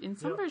Hind. In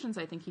some versions,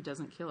 I think he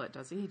doesn't kill it,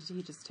 does he?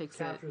 He just takes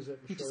captures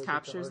it. He just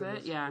captures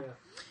it. Yeah.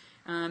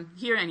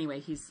 Here, anyway,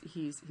 he's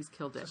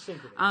killed it.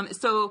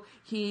 So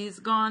he's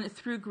gone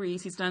through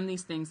Greece. He's done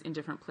these things in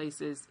different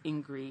places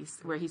in Greece,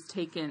 where he's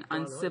taken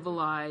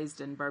uncivilized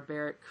and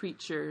barbaric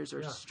creatures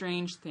or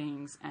strange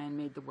things and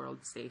made the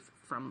world safe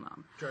from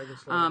them. Dragon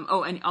Slayer.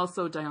 And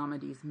also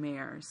Diomedes'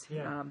 mares,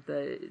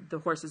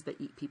 the horses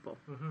that eat people.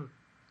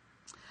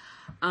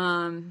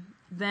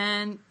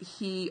 Then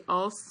he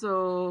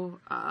also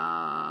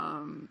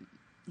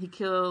he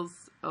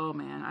kills. Oh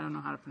man, I don't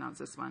know how to pronounce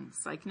this one.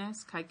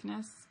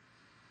 Caicus.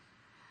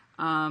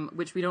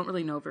 Which we don't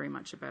really know very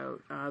much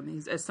about.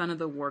 He's a son of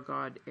the war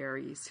god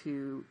Ares,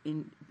 who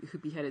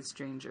beheaded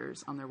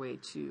strangers on their way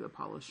to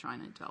Apollo's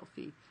shrine at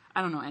Delphi.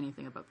 I don't know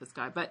anything about this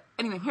guy, but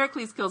anyway,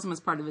 Heracles kills him as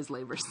part of his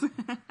labors.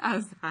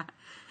 How's that?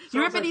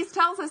 Euripides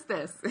tells us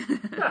this.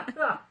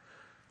 That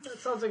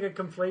sounds like a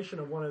conflation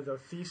of one of the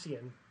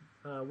Thesean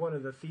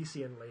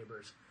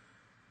labors.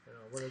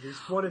 One of these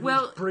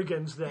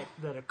brigands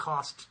that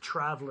accost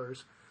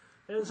travelers.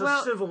 And it's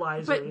a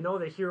civilizer,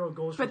 the hero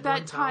goes from one town to another. But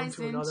that ties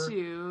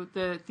into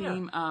the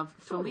theme of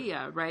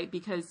Philia, right?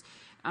 Because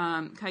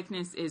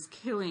Caicus is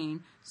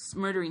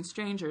murdering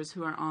strangers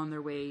who are on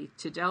their way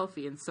to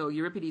Delphi. And so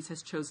Euripides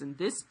has chosen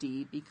this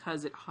deed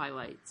because it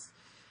highlights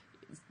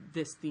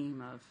this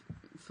theme of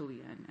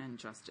Philia and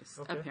justice,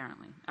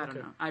 apparently. I don't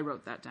know. I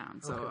wrote that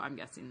down, so I'm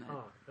guessing that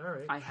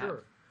I have.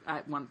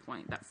 At one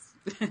point, that's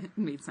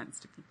made sense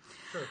to me.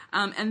 Sure.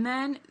 And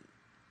then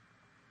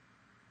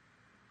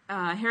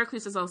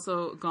Heracles has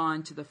also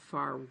gone to the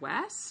far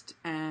west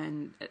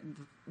and the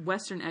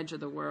western edge of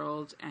the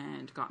world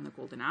and gotten the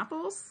golden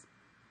apples.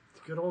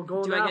 Good old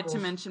golden apples. Do I get to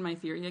mention my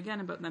theory again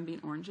about them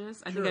being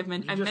oranges? I sure.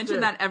 think I've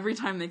mentioned that every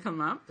time they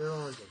come up. They're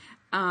oranges.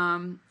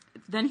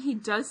 Then he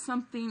does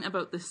something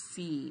about the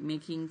sea,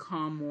 making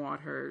calm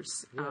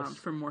waters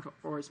for mortal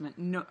oarsmen.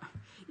 No,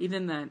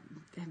 even the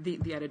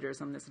editors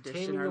on this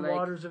edition Taming are the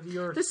waters of the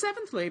earth. The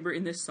seventh labor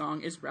in this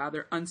song is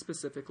rather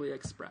unspecifically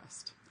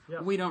expressed.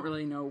 Yep. We don't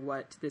really know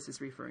what this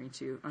is referring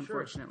to,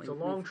 unfortunately. Sure.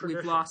 It's a long tradition.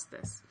 We've lost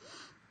this.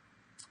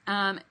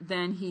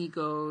 Then he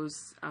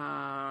goes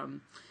as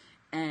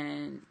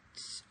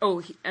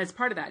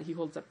part of that, he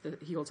holds up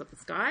the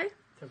sky.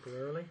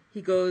 Temporarily.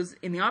 He goes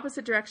in the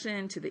opposite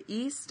direction to the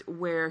east,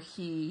 where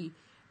he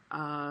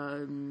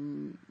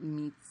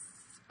meets.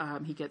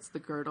 He gets the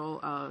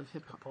girdle of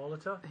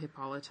Hippolyta,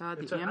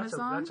 the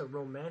Amazon. That's a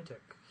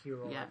romantic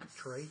hero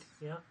trait.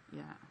 Yeah.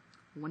 Yeah.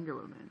 Wonder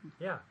Woman.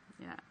 Yeah.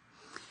 Yeah.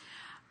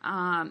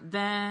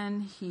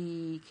 Then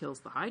he kills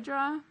the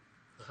Hydra.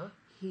 Uh-huh.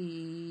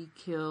 He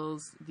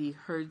kills the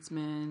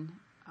herdsman.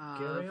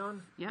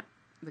 Geryon? Yep.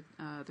 The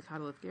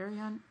cattle of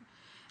Geryon.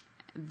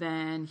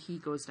 Then he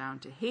goes down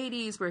to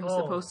Hades, where he's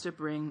supposed to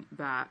bring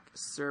back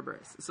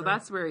Cerberus. So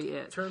that's where he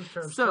is. Terms.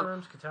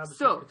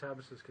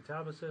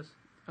 Catabasis.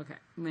 Okay.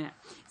 Yeah.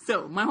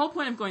 So my whole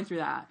point of going through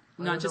that,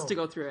 not just to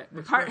go through it,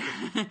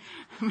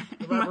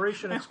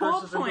 Elaboration my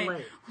whole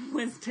point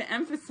was to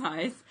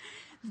emphasize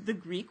the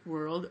Greek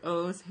world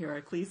owes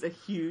Heracles a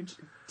huge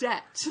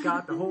debt.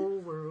 Got the whole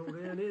world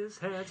in his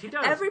hands. He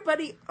does.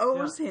 Everybody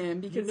owes him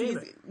because You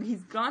name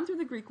he's gone through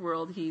the Greek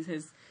world. He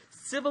has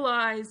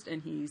civilized,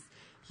 and he's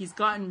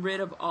gotten rid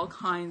of all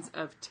kinds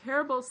of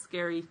terrible,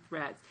 scary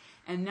threats.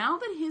 And now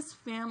that his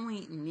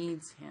family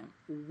needs him,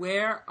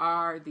 where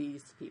are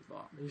these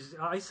people? He's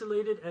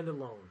isolated and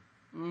alone,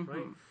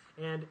 right?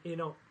 And,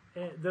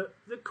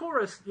 the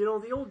chorus, the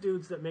old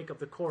dudes that make up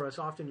the chorus,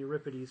 often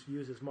Euripides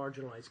views as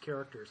marginalized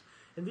characters.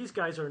 And these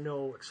guys are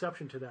no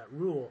exception to that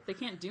rule. They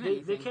can't do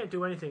anything. They can't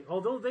do anything,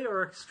 although they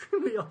are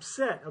extremely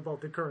upset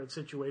about the current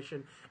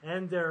situation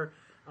and their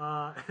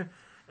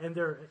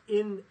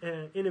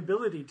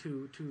inability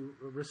to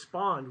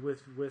respond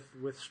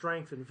with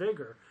strength and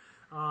vigor.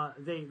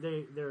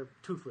 They're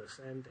toothless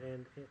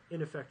and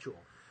ineffectual.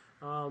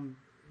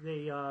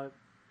 They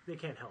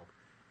can't help.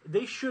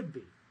 They should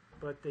be,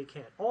 but they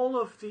can't. All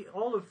of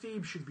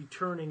Thebes should be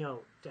turning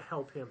out to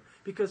help him,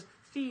 because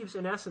Thebes,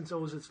 in essence,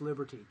 owes its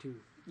liberty to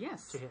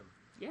him.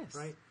 Yes.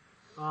 Right.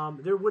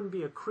 There wouldn't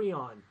be a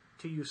Creon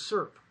to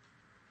usurp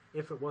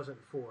if it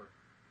wasn't for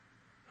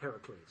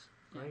Heracles.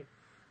 Right.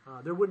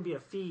 There wouldn't be a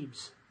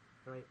Thebes,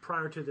 right,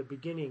 prior to the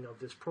beginning of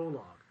this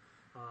prologue,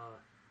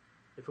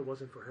 if it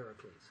wasn't for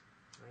Heracles.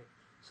 Right.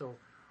 So,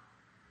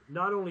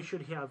 not only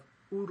should he have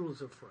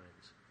oodles of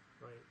friends,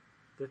 right,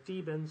 the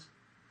Thebans,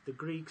 the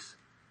Greeks,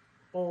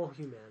 all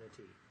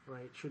humanity,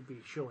 right, should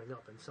be showing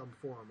up in some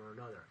form or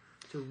another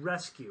to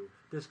rescue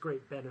this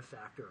great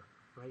benefactor,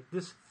 right,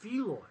 this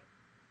Philoi,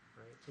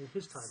 right, in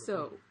his time of need.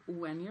 So,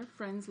 when your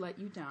friends let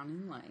you down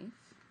in life,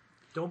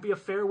 don't be a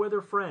fair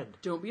weather friend.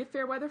 Don't be a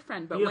fair weather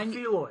friend, but be a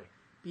Philoi.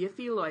 Be a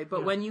Philoi.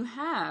 But when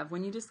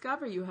you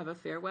discover you have a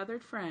fair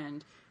weathered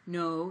friend,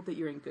 know that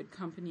you're in good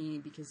company,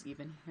 because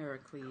even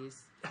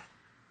Heracles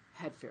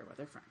had fair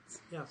weather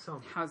friends. Yeah,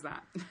 some. How's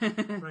that?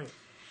 Right.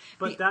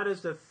 But that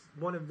is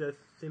one of the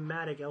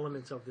thematic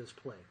elements of this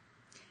play.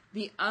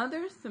 The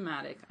other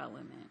thematic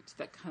element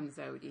that comes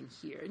out in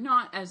here,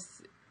 not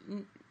as...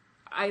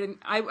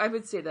 I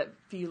would say that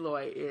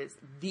Philoi is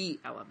the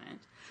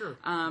element. Sure.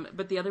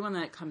 But the other one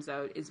that comes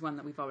out is one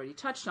that we've already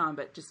touched on,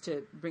 but just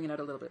to bring it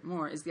out a little bit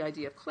more, is the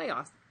idea of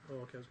kleos.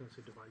 Oh, okay, I was going to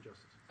say divine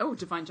justice. Oh,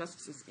 divine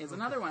justice is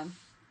another one.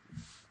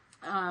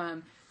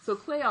 So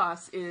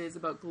kleos is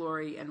about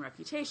glory and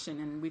reputation,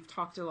 and we've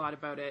talked a lot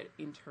about it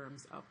in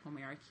terms of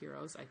Homeric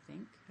heroes, I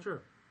think.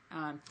 Sure.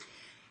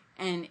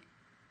 And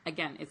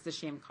again, it's the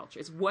shame culture.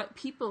 It's what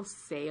people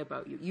say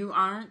about you.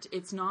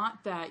 It's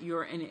not that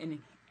you're an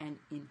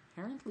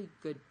inherently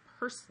good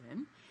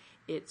person.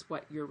 It's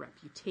what your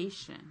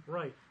reputation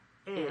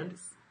And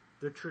is.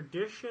 The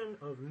tradition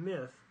of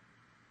myth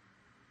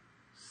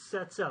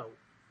sets out,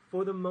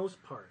 for the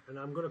most part, and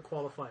I'm going to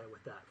qualify it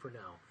with that for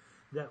now,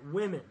 that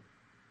women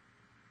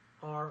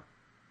are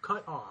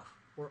cut off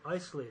or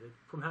isolated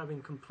from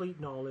having complete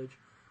knowledge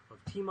of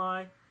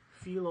Timai,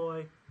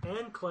 Philoi,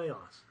 and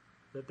Kleos,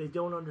 that they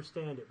don't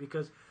understand it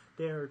because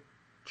they're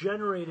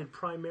generated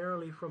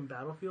primarily from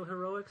battlefield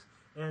heroics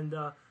and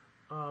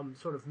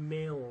sort of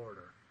mail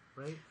order,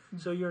 right?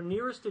 So your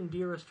nearest and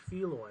dearest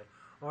Philoi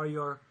are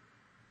your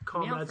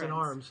comrades in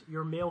arms,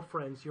 your male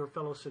friends, your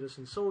fellow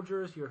citizen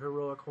soldiers, your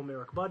heroic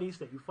Homeric buddies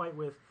that you fight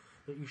with,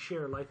 that you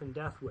share life and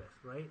death with,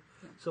 right?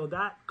 Yeah. So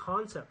that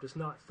concept is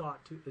not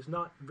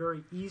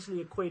very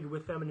easily equated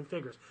with feminine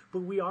figures.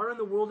 But we are in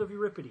the world of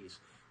Euripides,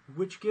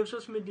 which gives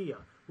us Medea,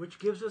 which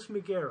gives us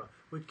Megara,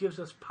 which gives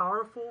us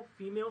powerful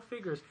female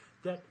figures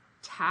that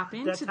tap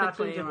into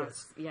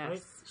this. Yes.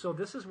 Right? So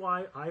this is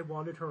why I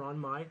wanted her on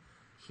my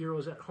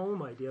Heroes at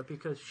Home idea,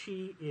 because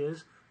she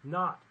is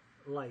not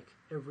like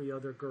every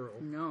other girl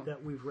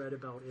that we've read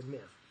about in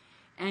myth.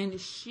 And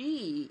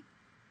she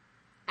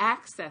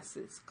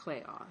accesses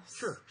Kleos.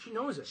 Sure, she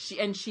knows it.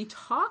 She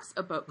talks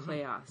about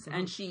Kleos,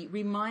 and she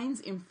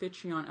reminds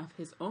Amphitryon of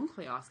his own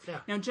Kleos. Yeah.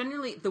 Now,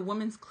 generally, the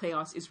woman's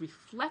Kleos is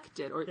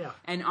reflected,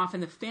 and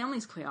often the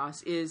family's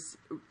Kleos is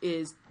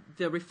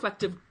the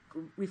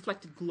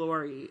reflected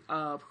glory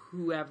of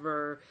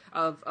whoever,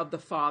 of the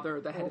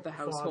father, the head of the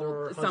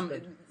household,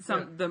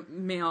 the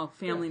male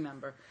family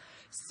member.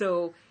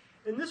 So,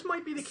 and this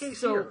might be the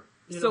case here.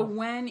 So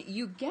when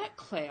you get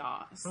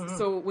Kleos,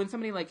 so when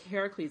somebody like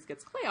Heracles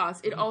gets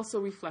Kleos, it also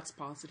reflects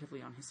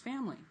positively on his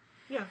family.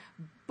 Yeah.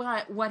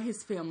 But what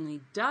his family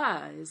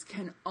does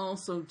can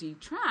also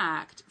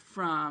detract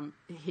from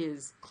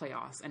his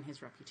Kleos and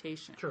his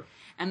reputation. Sure.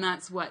 And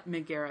that's what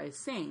Megara is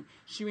saying.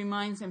 She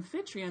reminds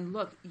Amphitryon,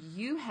 look,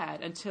 you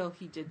had, until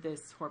he did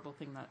this horrible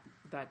thing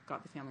that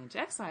got the family into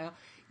exile,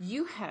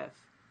 you have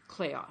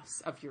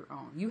Kleos of your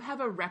own. You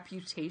have a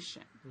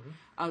reputation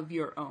of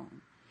your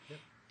own.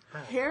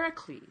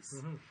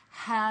 Heracles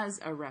has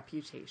a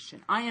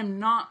reputation. I am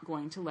not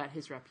going to let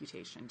his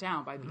reputation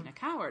down by being a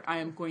coward. I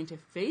am going to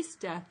face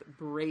death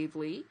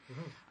bravely.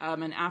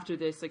 And after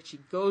this, she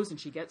goes and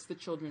she gets the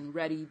children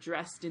ready,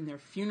 dressed in their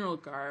funeral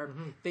garb.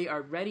 They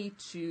are ready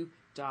to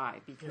die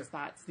because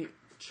that's the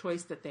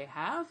choice that they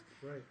have,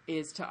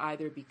 is to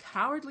either be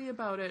cowardly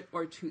about it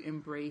or to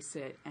embrace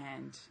it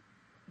and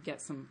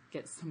get some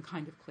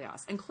kind of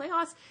kleos. And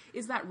kleos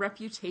is that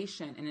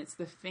reputation, and it's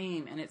the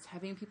fame, and it's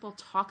having people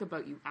talk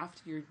about you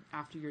after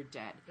you're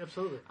dead.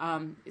 Absolutely.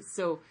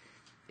 So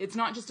it's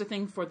not just a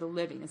thing for the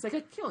living. It's like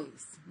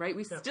Achilles, right?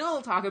 We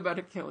still talk about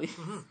Achilles.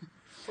 Mm-hmm.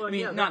 Well, I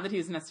mean, not that he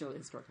was necessarily a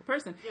historical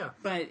person,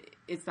 but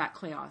it's that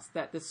kleos,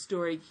 that the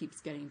story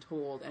keeps getting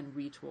told and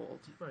retold.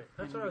 Right.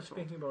 That's what I was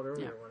speaking about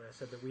earlier when I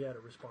said that we had a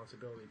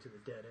responsibility to the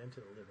dead and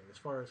to the living, as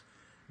far as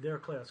their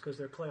kleos, because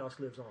their kleos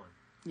lives on.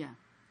 Yeah.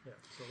 Yeah,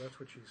 so that's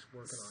what she's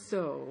working on.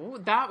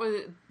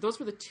 So those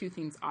were the two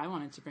themes I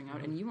wanted to bring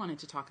out, and you wanted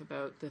to talk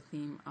about the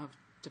theme of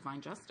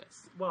divine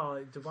justice. Well,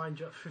 divine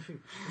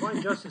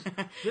justice.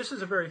 This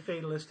is a very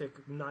fatalistic,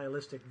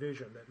 nihilistic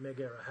vision that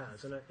Megara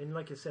has, and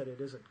like you said,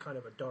 it is a kind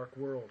of a dark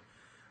world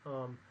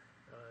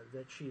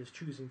that she is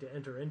choosing to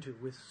enter into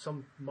with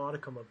some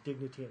modicum of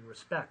dignity and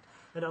respect.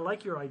 And I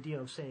like your idea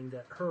of saying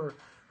that her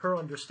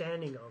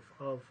understanding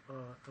of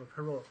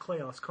heroic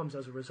kleos comes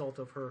as a result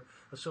of her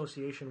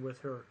association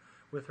with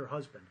her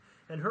husband.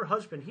 And her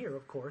husband here,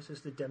 of course, is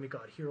the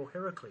demigod hero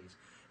Heracles.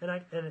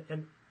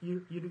 And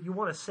you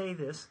want to say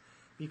this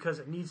because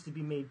it needs to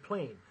be made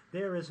plain.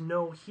 There is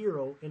no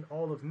hero in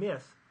all of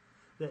myth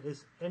that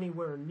is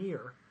anywhere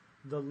near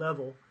the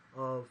level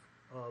of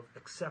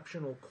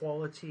exceptional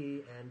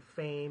quality and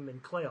fame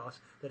and kleos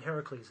that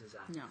Heracles is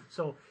at. Yeah.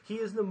 So he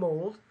is the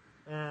mold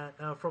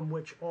from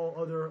which all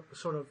other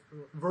sort of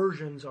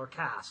versions are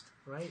cast,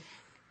 right?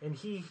 And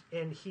he,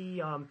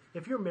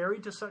 if you're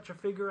married to such a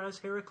figure as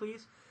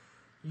Heracles,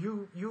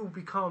 you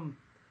become,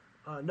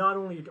 not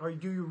only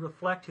do you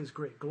reflect his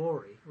great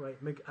glory, right?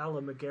 A la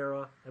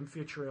Megara,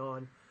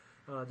 Amphitryon,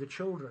 the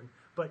children,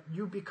 but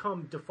you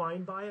become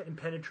defined by it and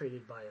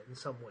penetrated by it in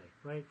some way,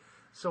 right?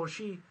 So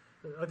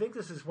I think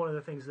this is one of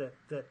the things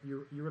that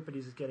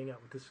Euripides is getting at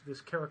with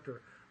this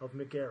character of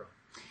Megara.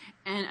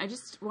 And I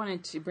just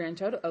wanted to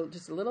branch out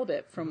just a little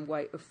bit from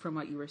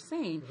what you were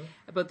saying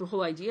about the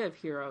whole idea of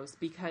heroes,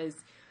 because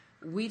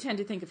we tend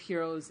to think of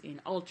heroes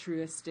in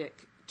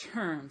altruistic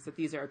terms, that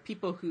these are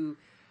people who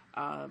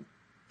are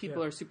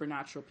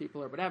supernatural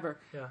people or whatever,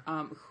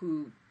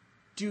 who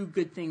do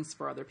good things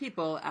for other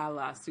people, a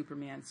la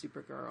Superman,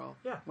 Supergirl,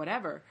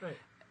 whatever. Right.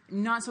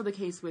 Not so the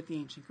case with the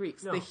ancient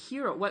Greeks. No. The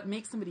hero, what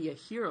makes somebody a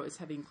hero is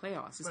having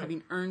kleos, is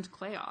having earned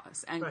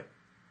kleos. And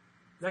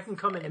that can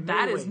come in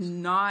that many is ways.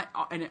 Not,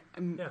 and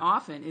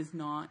often is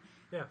not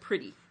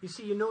pretty. You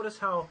see, you notice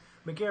how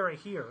Megara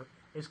here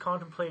is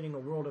contemplating a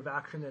world of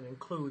action that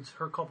includes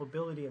her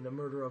culpability in the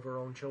murder of her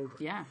own children.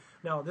 Yeah.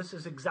 Now, this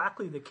is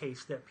exactly the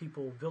case that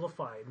people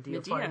vilify and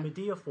deify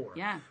Medea for.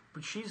 Yeah.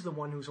 But she's the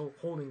one who's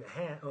holding the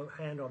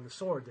hand on the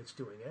sword that's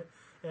doing it.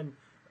 And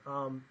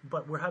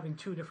but we're having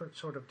two different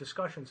sort of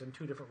discussions and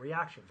two different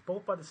reactions,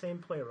 both by the same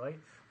playwright,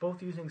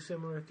 both using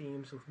similar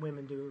themes with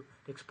women to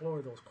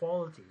explore those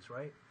qualities,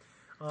 right?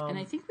 And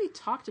I think we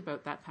talked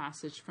about that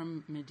passage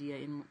from Medea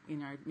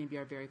in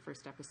our very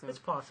first episode. It's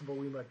possible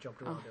we might have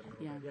jumped around it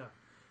a little bit.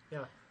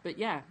 Yeah. But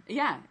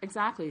yeah,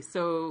 exactly.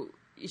 So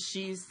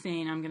she's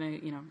saying, I'm gonna,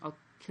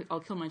 I'll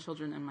kill my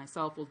children and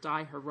myself. Will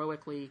die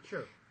heroically.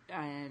 Sure.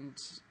 And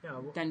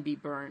then be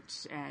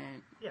burnt,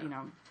 and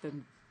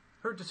then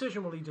her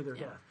decision will lead to their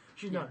death.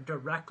 She's not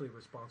directly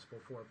responsible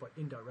for it, but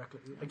indirectly.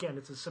 Again,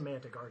 it's a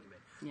semantic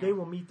argument. Yeah. They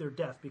will meet their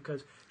death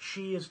because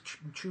she is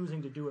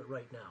choosing to do it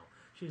right now.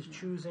 She is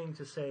choosing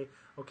to say,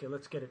 okay,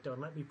 let's get it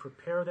done. Let me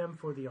prepare them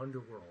for the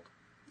underworld.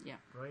 Yeah.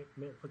 Right?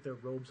 Put their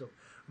robes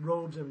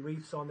and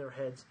wreaths on their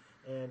heads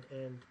and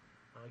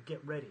get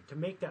ready to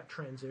make that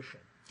transition.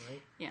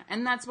 Right? Yeah,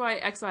 and that's why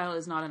exile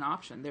is not an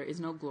option. There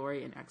is no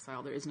glory in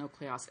exile. There is no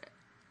kleos.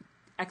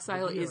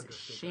 Exile is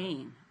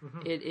shame.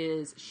 Mm-hmm. It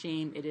is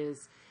shame. It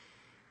is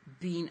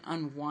being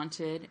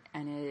unwanted,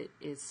 and it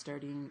is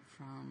starting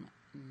from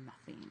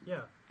nothing.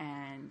 Yeah.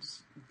 And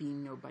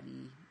being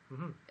nobody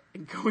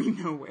and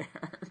going nowhere.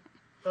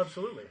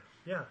 Absolutely.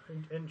 Yeah,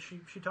 and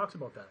she talks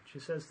about that. She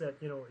says that,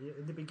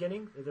 in the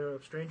beginning, the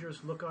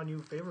strangers look on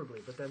you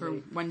favorably, but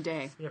then one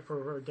day. Yeah,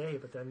 for a day,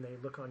 but then they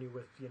look on you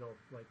with,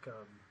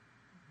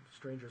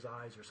 stranger's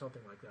eyes or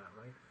something like that,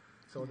 right?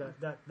 So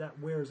that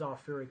wears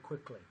off very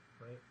quickly,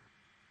 right?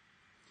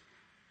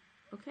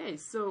 Okay,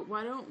 so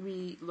why don't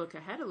we look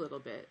ahead a little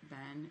bit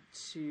then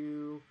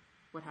to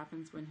what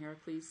happens when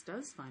Heracles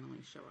does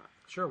finally show up?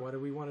 Sure, why do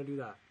we want to do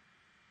that?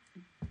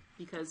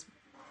 Because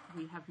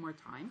we have more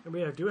time. And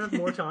we do have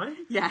more time.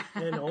 Yeah.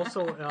 And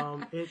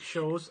also it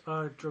shows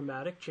a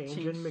dramatic change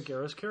in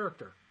Megara's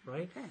character,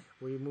 right? Okay.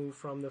 We move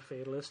from the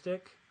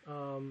fatalistic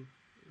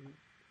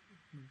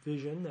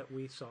vision that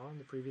we saw in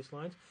the previous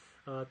lines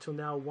to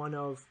now one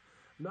of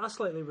not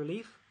slightly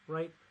relief,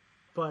 right?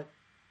 But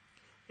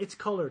it's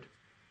colored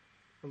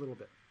a little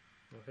bit.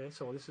 Okay,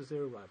 so this is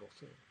their arrival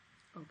scene.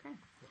 Okay.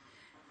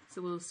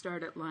 So we'll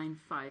start at line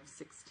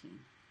 516.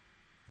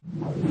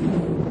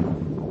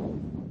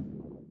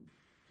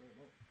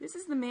 This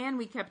is the man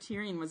we kept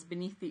hearing was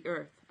beneath the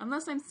earth,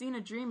 unless I'm seeing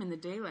a dream in the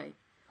daylight.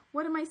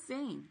 What am I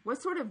saying?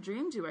 What sort of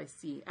dream do I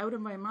see, out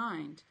of my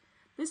mind?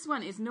 This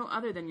one is no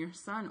other than your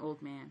son,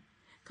 old man.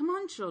 Come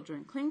on,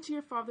 children, cling to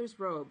your father's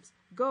robes.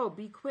 Go,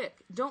 be quick.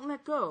 Don't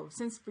let go,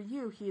 since for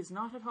you he is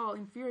not at all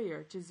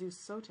inferior to Zeus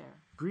Soter.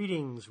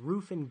 Greetings,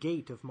 roof and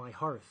gate of my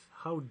hearth.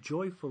 How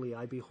joyfully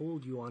I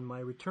behold you on my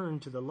return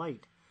to the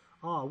light.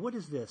 Ah, what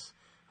is this?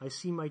 I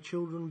see my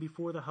children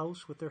before the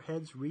house with their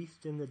heads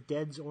wreathed in the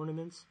dead's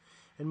ornaments,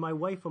 and my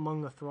wife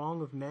among a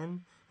throng of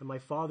men, and my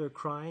father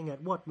crying,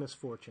 at what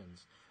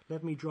misfortunes?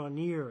 Let me draw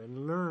near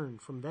and learn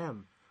from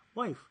them.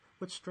 Wife,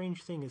 what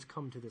strange thing has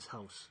come to this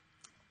house?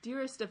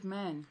 Dearest of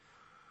men,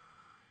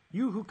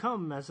 you who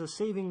come as a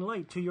saving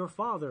light to your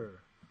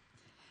father.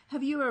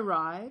 Have you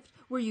arrived?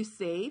 Were you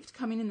saved,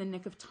 coming in the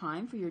nick of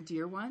time for your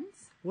dear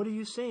ones? What are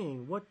you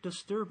saying? What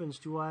disturbance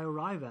do I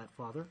arrive at,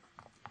 father?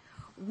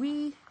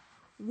 We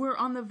were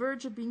on the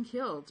verge of being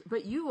killed,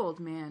 but you,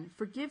 old man,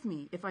 forgive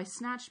me if I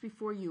snatched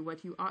before you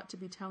what you ought to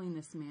be telling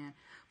this man,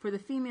 for the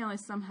female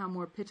is somehow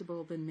more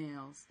pitiable than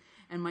males,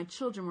 and my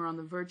children were on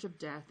the verge of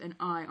death, and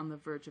I on the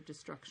verge of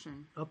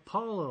destruction.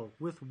 Apollo,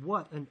 with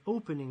what an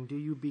opening do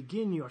you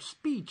begin your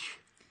speech?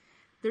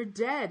 They're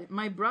dead,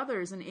 my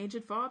brothers and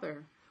aged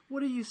father.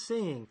 What are you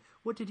saying?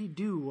 What did he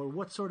do, or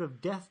what sort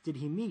of death did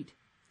he meet?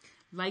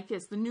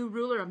 Lycus, the new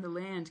ruler of the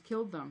land,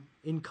 killed them.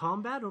 In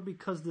combat, or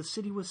because the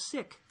city was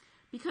sick?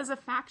 Because of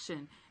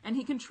faction, and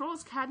he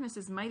controls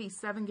Cadmus' mighty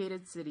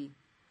seven-gated city.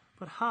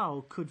 But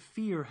how could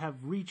fear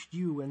have reached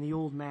you and the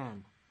old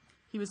man?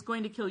 He was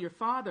going to kill your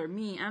father,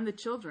 me, and the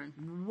children.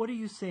 What are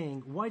you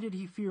saying? Why did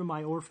he fear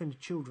my orphaned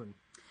children?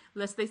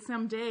 Lest they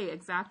someday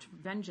exact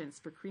vengeance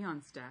for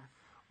Creon's death.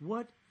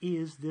 What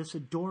is this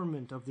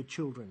adornment of the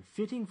children?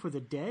 Fitting for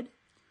the dead?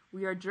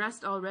 We are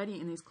dressed already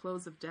in these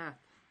clothes of death.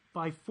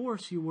 By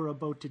force you were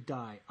about to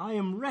die. I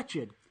am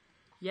wretched.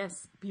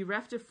 Yes,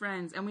 bereft of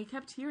friends, and we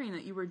kept hearing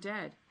that you were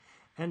dead.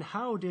 And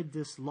how did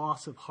this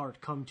loss of heart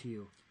come to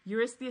you?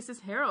 Eurystheus'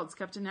 heralds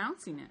kept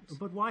announcing it.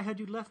 But why had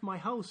you left my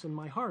house and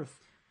my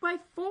hearth? By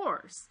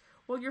force.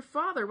 Well, your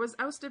father was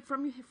ousted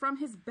from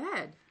his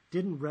bed.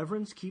 Didn't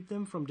reverence keep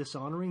them from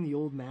dishonoring the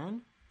old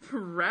man?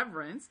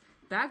 Reverence?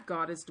 That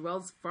goddess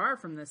dwells far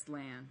from this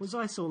land. Was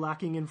I so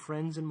lacking in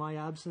friends in my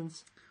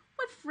absence?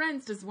 What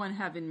friends does one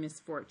have in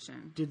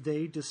misfortune? Did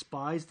they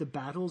despise the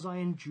battles I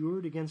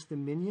endured against the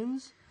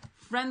minions?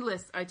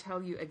 Friendless, I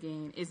tell you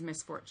again, is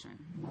misfortune.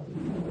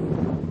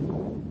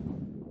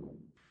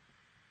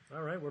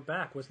 All right, we're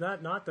back. Was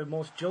that not the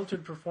most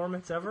jilted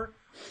performance ever?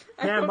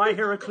 Man, my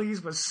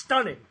Heracles was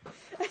stunning.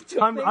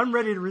 I'm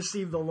ready to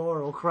receive the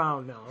laurel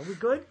crown now. Are we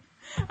good?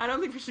 I don't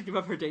think we should give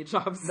up our day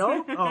jobs.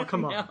 No? Oh,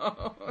 come on.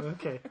 No.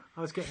 Okay,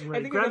 I was getting ready.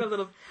 I think we got a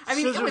little. I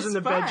mean, scissors it was in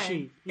the fun. bed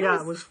sheet. Yeah,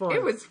 it was fun.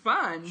 It was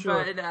fun,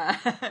 Sure.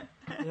 but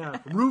Yeah,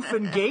 roof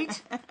and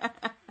gate.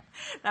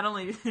 not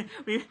only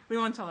we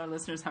won't tell our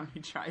listeners how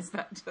many tries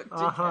that took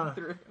to get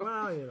through.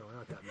 Well,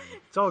 not that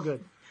many. It's all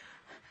good.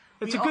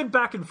 It's a good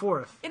back and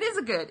forth. It is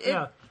a good.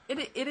 Yeah.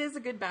 It is a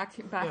good back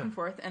and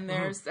forth, and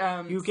there's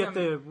You get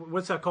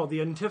what's that called?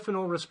 The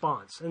antiphonal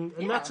response, and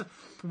that's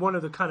one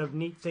of the kind of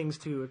neat things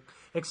to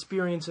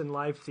experience in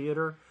live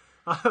theater.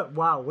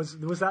 Wow, was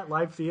that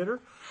live theater?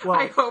 Well,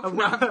 I hope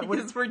not,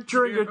 because we're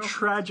during due. a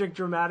tragic,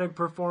 dramatic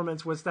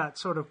performance, was that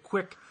sort of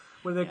quick?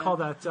 What do they call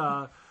that?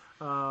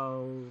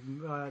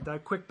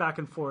 That quick back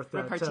and forth.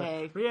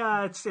 Repartee.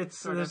 Yeah,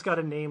 it's got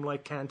a name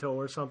like canto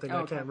or something.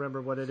 Oh, I can't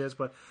remember what it is,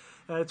 but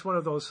it's one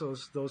of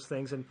those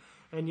things, and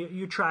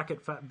you track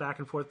it back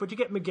and forth. But you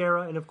get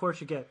Megara, and of course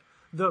you get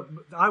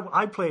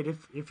I played,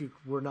 if you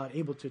were not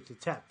able to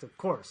detect, of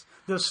course,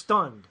 the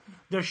stunned,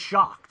 the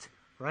shocked,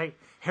 right?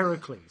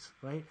 Heracles,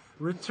 right?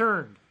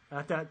 Returned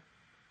at that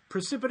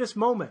precipitous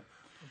moment.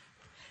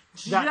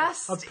 In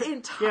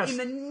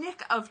the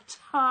nick of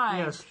time.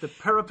 Yes, the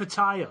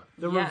peripeteia,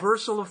 the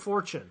reversal of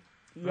fortune.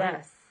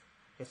 Right?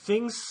 Yes.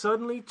 Things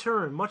suddenly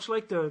turn, much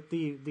like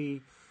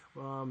the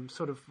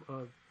sort of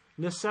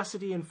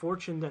necessity and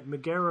fortune that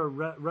Megara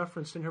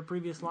referenced in her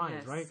previous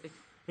lines, right?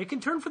 It can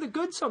turn for the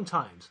good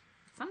sometimes.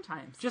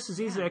 Sometimes. Just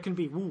as easily it can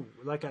be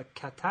like a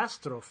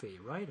catastrophe,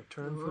 right? A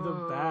turn for the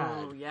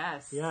bad. Oh,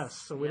 yes. Yes,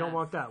 so we don't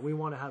want that. We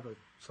want to have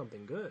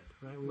something good,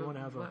 right? We want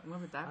to have what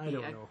would that be? I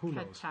don't know. Who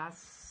knows?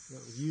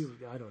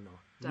 I don't know.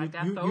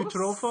 Dagathos?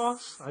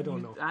 Eutrophos? I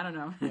don't know. I don't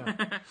know.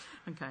 Yeah.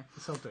 Okay.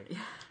 Something.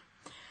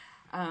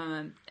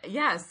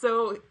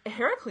 So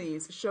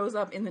Heracles shows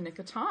up in the nick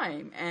of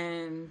time,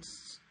 and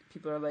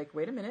people are like,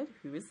 "Wait a minute,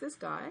 who is this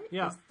guy?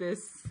 Yeah.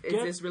 Is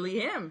this really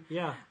him?"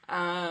 Yeah.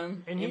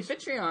 And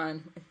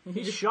Amphitryon.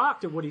 He's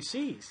shocked at what he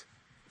sees.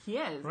 He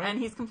is, right? and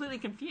he's completely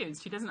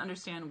confused. He doesn't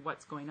understand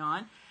what's going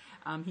on.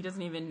 He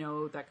doesn't even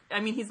know that. I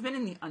mean, he's been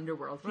in the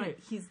underworld. Right.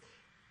 He's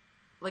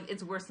like,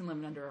 it's worse than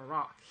living under a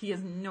rock. He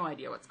has no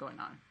idea what's going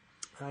on.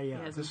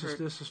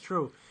 This is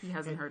true. He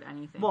hasn't heard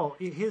anything. Well,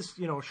 his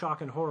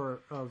shock and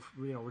horror of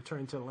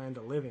returning to the land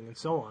of living and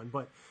so on,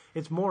 but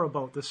it's more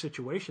about the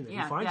situation that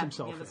he finds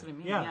himself in. That's what I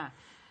mean. Yeah.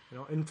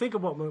 And think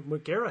of what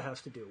Megara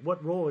has to do.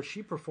 What role is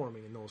she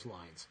performing in those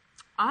lines?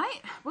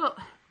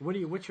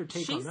 What's your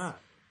take on that?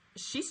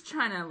 She's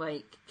trying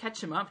to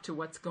catch him up to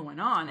what's going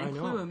on and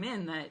clue him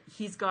in that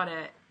he's got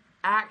to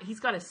act. He's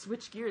got to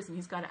switch gears and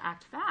he's got to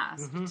act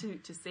fast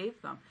to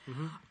save them.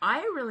 I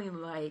really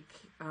like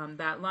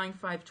that line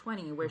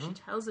 520 where she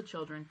tells the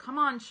children, "Come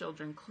on,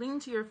 children, cling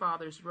to your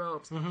father's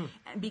robes," and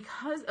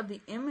because of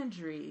the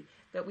imagery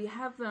that we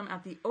have them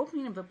at the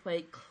opening of the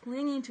play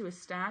clinging to a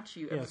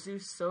statue of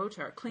Zeus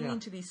Soter, clinging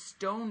to these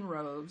stone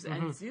robes,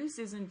 and Zeus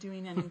isn't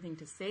doing anything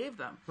to save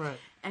them. Right.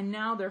 And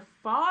now their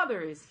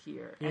father is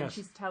here, and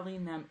she's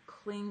telling them,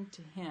 cling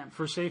to him.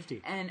 For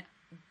safety. And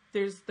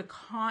there's the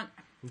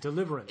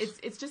deliverance.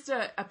 It's just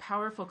a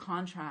powerful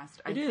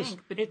contrast, I think,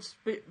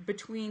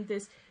 between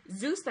this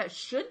Zeus that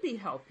should be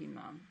helping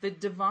them, the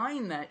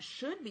divine that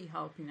should be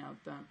helping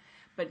out them,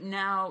 but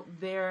now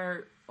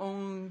their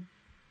own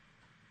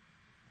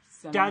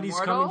Daddy's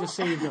coming to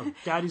save them.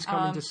 Daddy's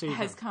coming to save them.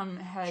 Has come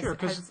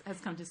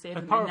to save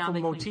them. A powerful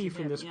motif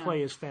in this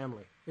play is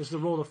family, is the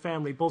role of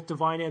family, both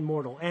divine and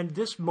mortal. And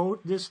this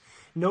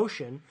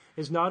notion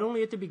is not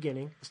only at the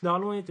beginning, it's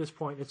not only at this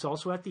point, it's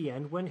also at the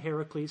end when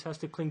Heracles has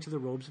to cling to the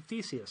robes of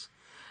Theseus.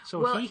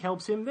 So he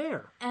helps him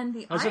there. And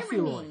the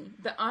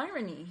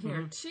irony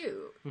here,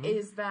 too,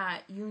 is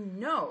that you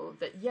know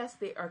that, yes,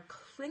 they are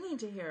clinging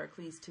to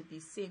Heracles to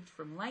be saved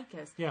from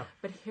Lycus,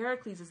 but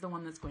Heracles is the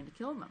one that's going to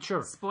kill them.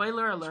 Sure.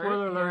 Spoiler alert,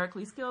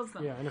 Heracles kills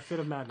them. Yeah, in a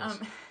fit of madness.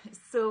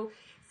 So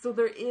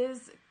there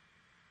is...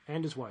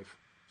 And his wife.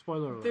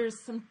 Spoiler alert. There's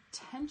some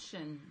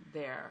tension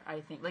there, I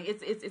think. Like,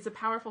 it's a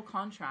powerful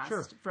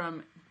contrast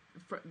from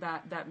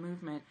that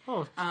movement.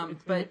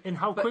 And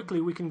how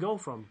quickly we can go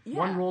from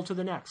one role to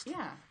the next.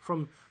 Yeah.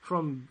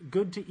 From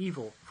good to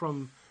evil,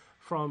 from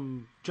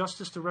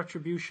justice to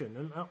retribution,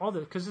 and all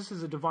that. Because this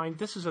is a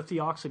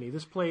theoxany.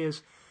 This play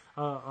is,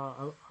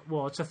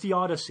 it's a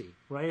theodicy,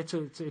 right?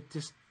 It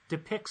just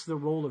depicts the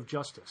role of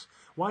justice.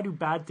 Why do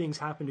bad things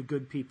happen to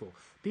good people?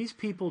 These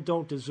people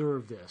don't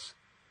deserve this.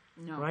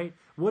 No. Right?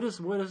 What is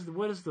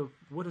the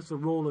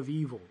role of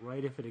evil,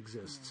 right? If it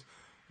exists.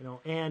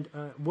 And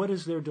what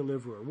is their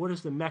deliverer? What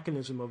is the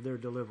mechanism of their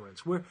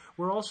deliverance?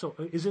 We're also,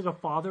 is it a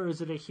father? Is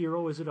it a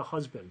hero? Is it a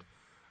husband?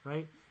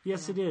 Right?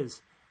 Yes, it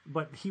is.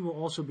 But he will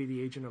also be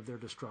the agent of their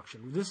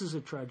destruction. This is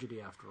a tragedy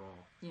after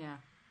all. Yeah.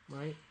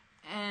 Right?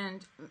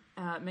 And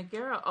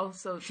Megara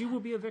also... She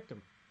will be a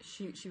victim.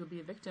 She will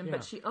be a victim,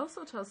 but she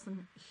also tells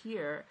them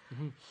here,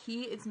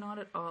 he is not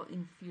at all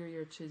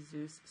inferior to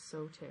Zeus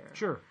Soter.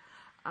 Sure.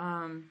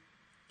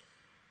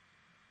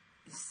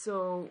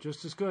 So...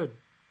 Just as good.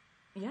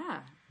 Yeah.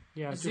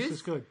 Yeah, Zeus, just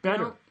as good.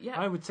 Better.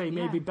 I would say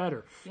maybe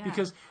better. Yeah.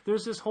 Because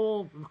there's this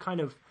whole kind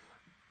of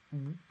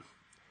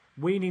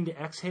waiting to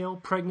exhale,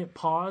 pregnant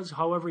pause,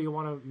 however you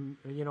want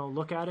to,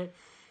 look at it,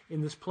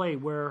 in this play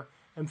where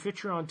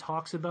Amphitryon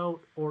talks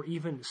about or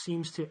even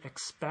seems to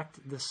expect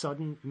the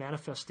sudden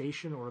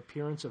manifestation or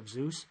appearance of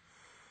Zeus.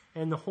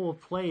 And the whole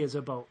play is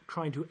about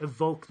trying to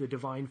evoke the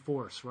divine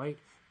force, right?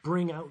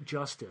 Bring out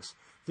justice.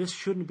 This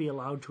shouldn't be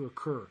allowed to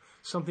occur.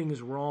 Something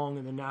is wrong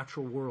in the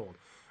natural world.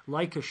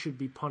 Lycus should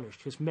be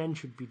punished. His men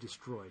should be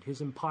destroyed.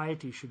 His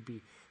impiety should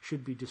be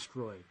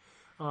destroyed.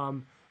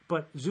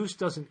 But Zeus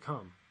doesn't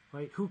come,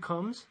 right? Who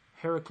comes?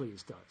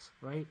 Heracles does,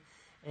 right?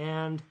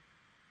 And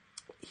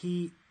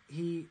he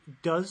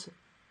does.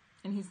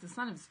 And he's the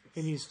son of Zeus.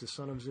 And he's the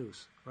son of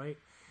Zeus, right?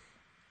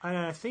 And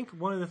I think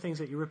one of the things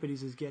that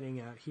Euripides is getting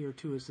at here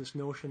too is this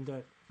notion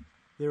that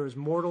there is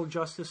mortal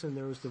justice and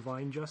there is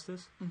divine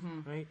justice,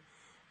 right?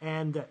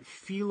 And that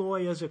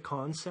philoi as a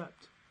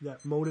concept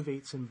that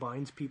motivates and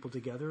binds people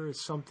together is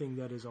something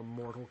that is a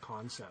mortal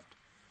concept.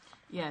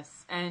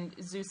 Yes, and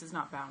Zeus is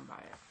not bound by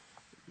it.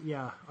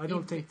 Yeah, I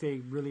don't think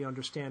they really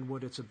understand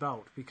what it's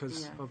about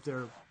because of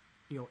their,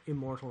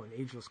 immortal and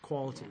ageless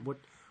quality. Yeah.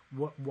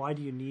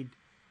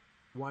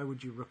 Why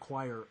would you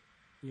require,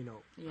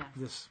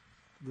 this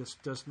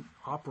doesn't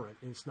operate,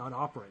 and it's not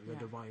operant in the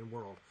divine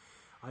world.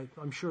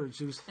 I'm sure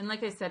Zeus... And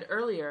like I said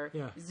earlier,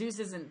 Zeus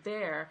isn't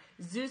there.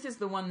 Zeus is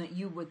the one that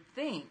you would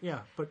think...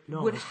 Yeah, but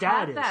no, his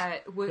dad is.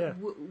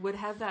 Would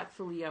have that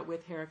philia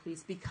with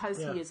Heracles because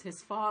he is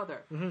his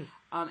father. Mm-hmm.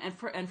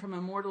 And from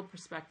a mortal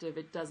perspective,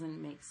 it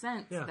doesn't make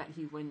sense that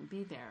he wouldn't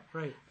be there.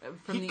 Right.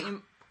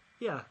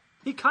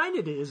 He kind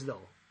of is,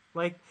 though.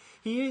 Like,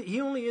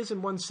 he only is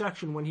in one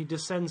section when he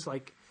descends,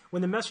 like,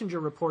 when the messenger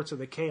reports of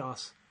the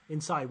chaos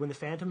inside, when the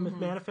phantom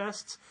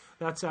manifests,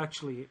 that's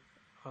actually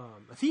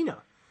Athena.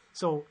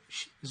 So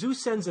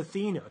Zeus sends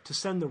Athena to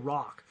send the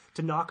rock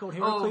to knock out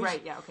Heracles. Oh,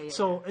 right, yeah, okay.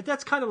 So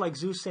that's kind of like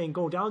Zeus saying,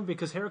 go down,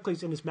 because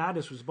Heracles in his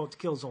madness was about to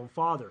kill his own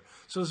father.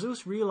 So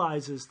Zeus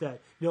realizes that,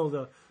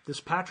 this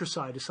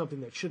patricide is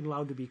something that shouldn't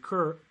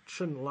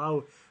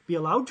be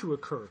allowed to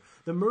occur.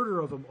 The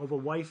murder of a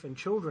wife and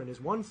children is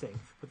one thing,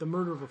 but the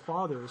murder of a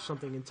father is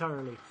something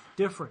entirely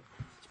different,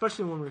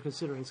 especially when we're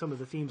considering some of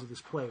the themes of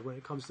this play when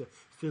it comes to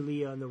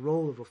philia and the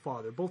role of a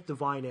father, both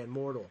divine and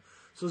mortal.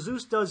 So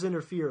Zeus does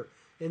interfere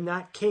in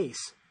that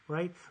case,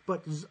 right?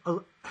 But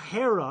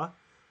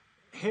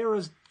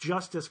Hera's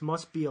justice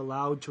must be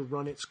allowed to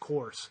run its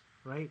course,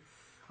 right?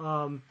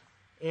 And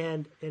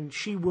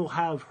she will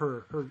have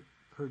her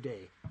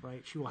day,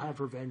 right? She will have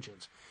her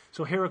vengeance.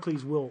 So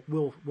Heracles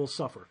will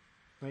suffer,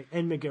 right?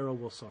 And Megara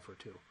will suffer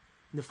too.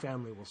 And the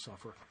family will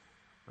suffer.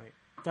 right?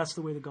 That's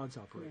the way the gods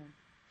operate.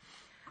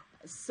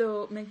 Yeah.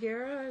 So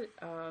Megara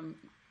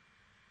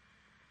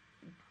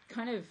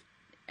kind of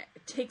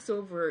takes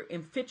over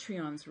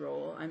Amphitrion's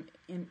role.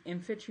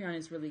 Amphitryon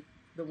is really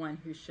the one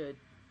who should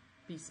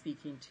be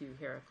speaking to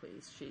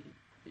Heracles. She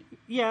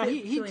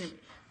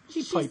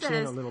pipes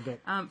in a little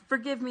bit.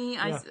 Forgive me,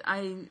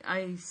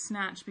 I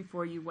snatched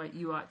before you what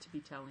you ought to be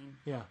telling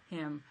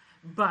him.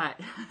 But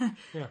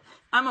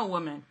I'm a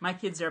woman. My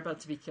kids are about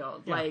to be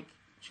killed. Yeah. Like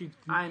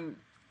I'm.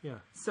 Yeah.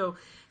 So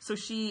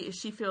she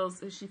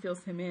fills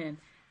him in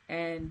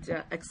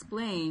and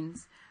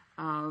explains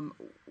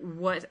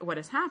what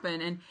has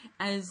happened, and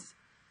as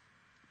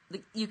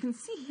you can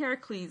see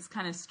Heracles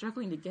kind of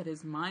struggling to get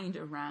his mind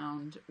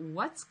around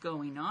what's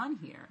going on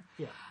here.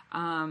 Yeah.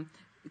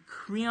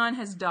 Creon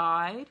has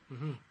died,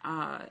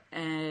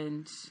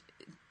 and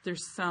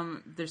there's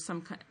some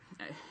kind.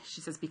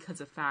 She says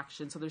because of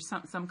faction, so there's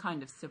some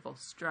kind of civil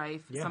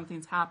strife. Yeah.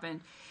 Something's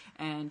happened,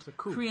 and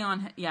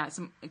Creon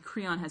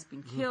has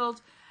been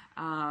killed.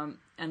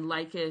 And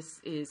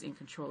Lycus is in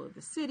control of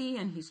the city,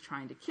 and he's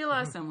trying to kill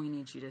us, and we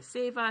need you to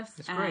save us.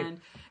 Great.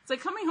 It's like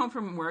coming home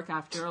from work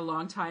after a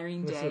long,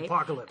 tiring day. It's the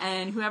apocalypse.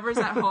 And whoever's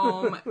at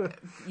home,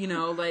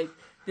 like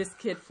this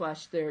kid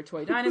flushed their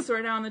toy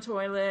dinosaur down the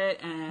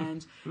toilet,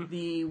 and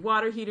the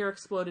water heater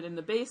exploded in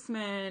the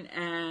basement,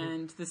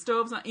 and the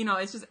stove's not,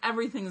 it's just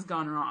everything's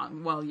gone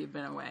wrong while you've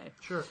been away.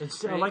 Sure.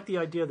 I like the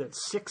idea that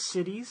sick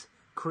cities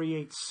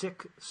create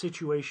sick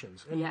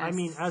situations. And I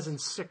mean, as in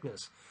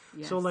sickness.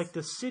 Yes. So like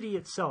the city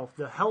itself,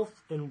 the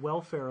health and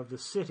welfare of the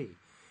city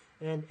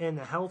and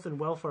the health and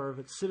welfare of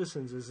its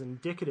citizens is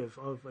indicative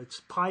of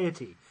its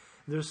piety.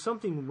 There's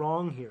something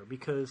wrong here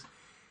because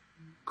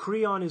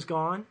Creon is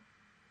gone,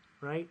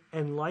 right?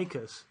 And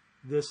Lycus,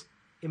 this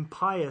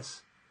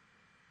impious,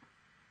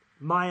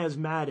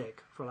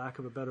 miasmatic, for lack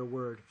of a better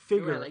word,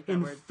 figure, like that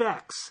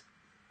infects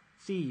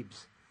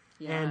Thebes.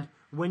 Yeah. And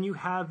when you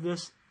have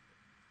this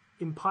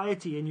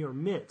impiety in your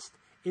midst,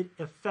 it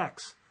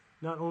affects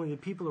not only the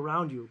people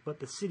around you,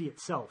 but the city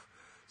itself.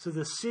 So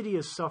the city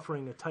is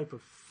suffering a type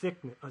of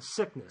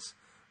sickness,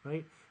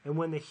 right? And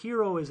when the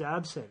hero is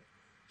absent,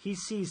 he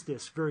sees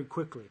this very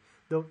quickly.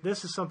 Though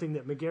this is something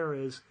that Megara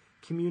is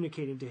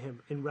communicating to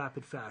him in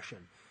rapid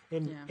fashion.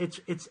 And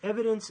it's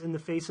evidence in the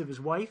face of his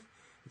wife.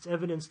 It's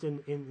evidenced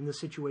in the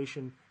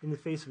situation, in the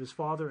face of his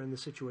father and the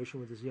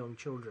situation with his young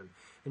children.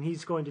 And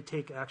he's going to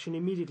take action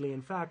immediately.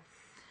 In fact,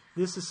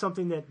 this is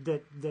something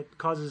that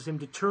causes him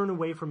to turn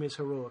away from his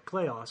heroic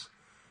Kleos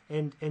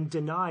and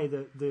deny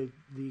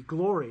the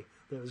glory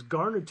that was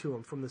garnered to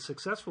him from the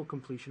successful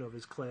completion of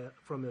his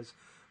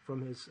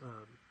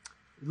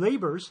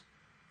labors,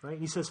 right?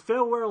 And he says,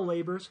 "Farewell,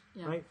 labors,"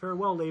 right?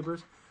 Farewell,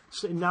 labors.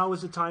 So now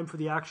is the time for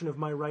the action of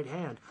my right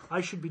hand.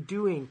 I should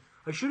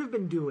have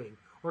been doing,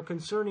 or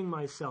concerning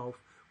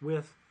myself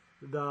with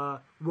the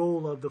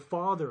role of the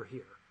father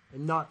here,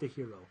 and not the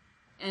hero.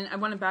 And I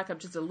want to back up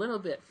just a little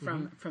bit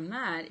from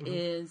that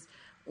is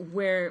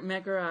where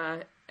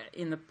Megara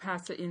in the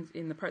part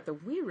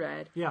that we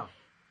read,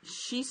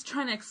 she's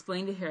trying to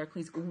explain to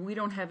Heracles, we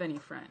don't have any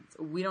friends.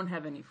 We don't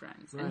have any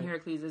friends. Right. And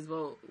Heracles is,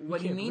 well,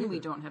 what do you mean we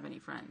don't have any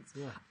friends?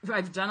 Yeah.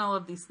 I've done all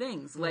of these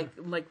things.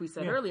 Like we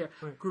said earlier,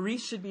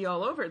 Greece should be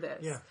all over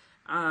this. Yeah.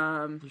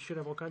 You should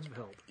have all kinds of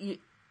help.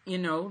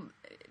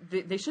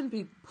 They shouldn't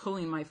be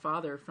pulling my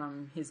father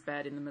from his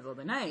bed in the middle of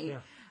the night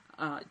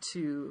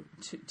to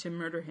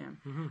murder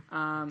him.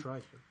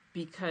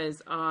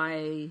 Because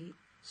I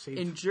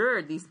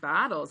endured these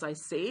battles. I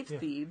saved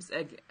Thebes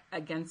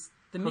against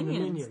the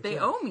minions. They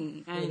owe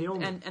me,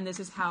 and this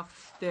is how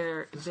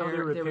they're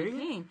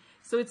repaying.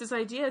 So it's this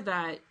idea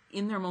that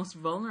in their most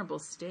vulnerable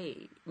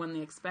state, when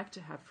they expect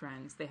to have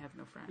friends, they have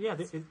no friends. Yeah,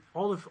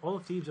 all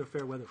of Thebes are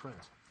fair weather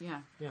friends.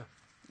 Yeah,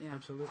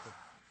 absolutely.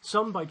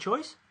 Some by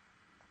choice,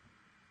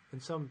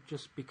 and some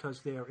just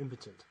because they are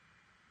impotent,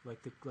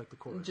 like the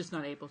chorus. Just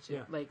not able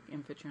to, like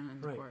Amphitryon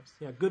and the chorus.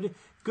 Yeah,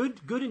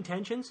 good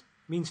intentions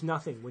means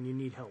nothing when you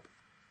need help.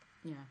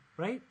 Yeah.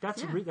 Right?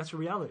 That's a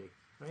reality,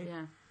 right?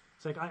 Yeah.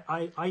 It's like,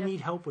 I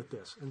need help with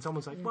this. And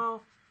someone's like,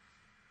 well,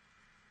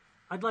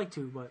 I'd like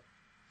to, but...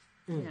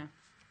 Right?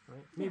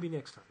 Maybe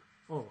next time.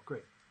 Oh,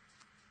 great.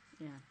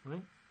 Yeah.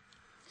 Right?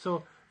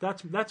 So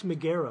that's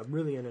Megara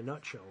really in a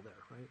nutshell there,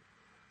 right?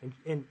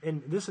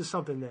 And this is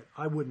something that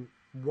I wouldn't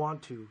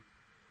want to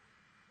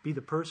be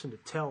the person to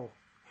tell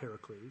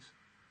Heracles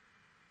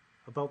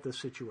about this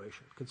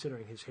situation,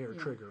 considering his hair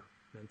trigger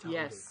mentality.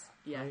 Yes.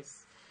 Right?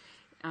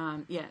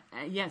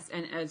 Yes,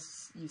 and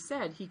as you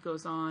said, he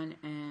goes on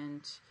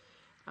and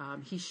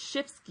he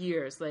shifts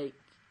gears like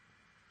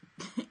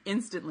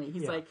instantly.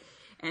 He's like,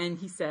 and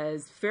he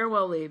says,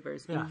 "Farewell,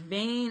 labors. In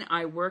vain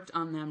I worked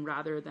on them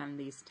rather than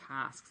these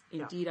tasks.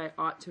 Indeed, I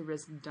ought to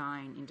risk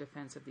dying in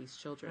defense of these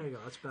children, there you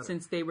go. That's better.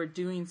 Since they were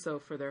doing so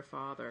for their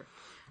father.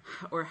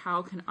 Or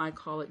how can I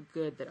call it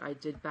good that I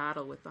did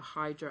battle with the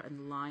Hydra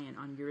and Lion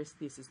on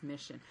Eurystheus'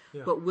 mission,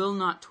 but will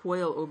not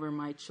toil over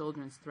my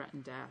children's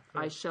threatened death?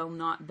 I shall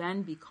not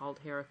then be called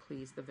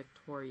Heracles the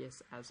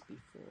victorious as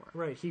before."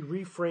 Right. He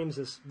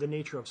reframes the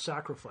nature of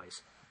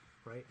sacrifice,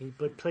 right?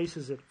 But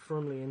places it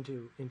firmly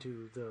into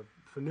the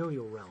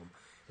familial realm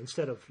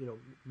instead of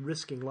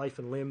risking life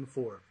and limb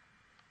for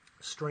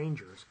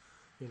strangers,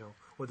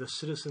 or the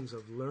citizens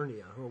of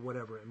Lernia or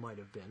whatever it might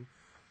have been,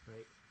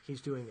 right?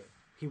 He's doing it.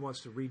 He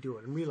wants to redo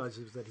it and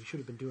realizes that he should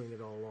have been doing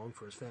it all along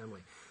for his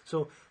family.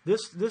 So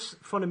this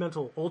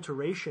fundamental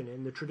alteration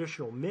in the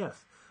traditional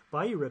myth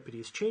by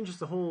Euripides changes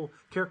the whole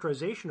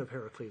characterization of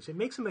Heracles. It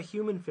makes him a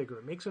human figure.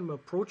 It makes him an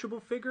approachable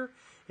figure,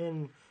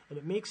 and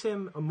it makes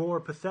him a more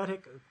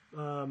pathetic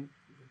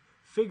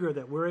figure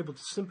that we're able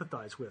to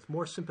sympathize with,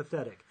 more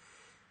sympathetic.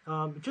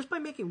 Just by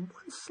making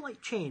one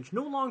slight change.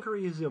 No longer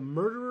is he a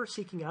murderer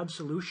seeking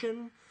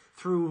absolution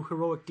through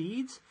heroic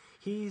deeds.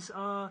 He's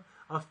a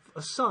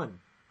son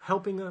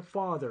helping a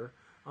father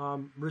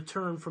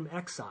return from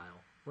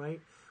exile,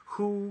 right?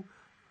 Who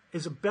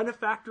is a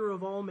benefactor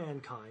of all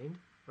mankind,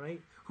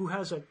 right? Who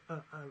has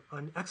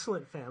an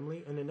excellent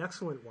family and an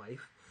excellent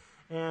wife,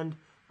 and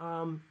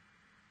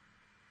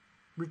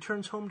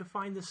returns home to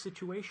find this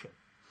situation,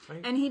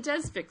 right? And he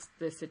does fix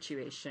the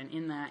situation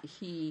in that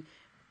he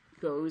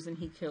goes and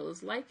he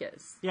kills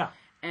Lycus. Yeah.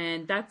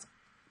 And that's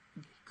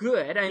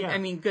good. I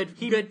mean,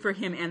 good for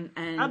him and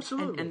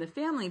the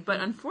family. But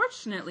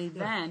unfortunately,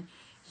 then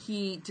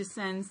he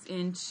descends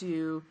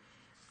into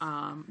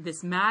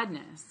this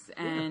madness,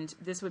 and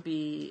this would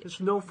be... It's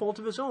no fault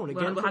of his own.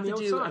 Again, we'll from have the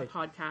to outside. do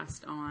a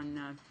podcast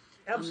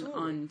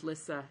on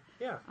Lyssa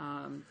Yeah.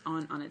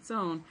 on its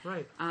own.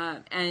 Right.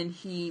 And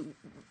he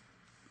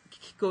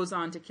goes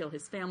on to kill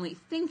his family,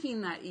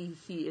 thinking that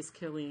he is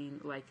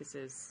killing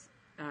Lycus's...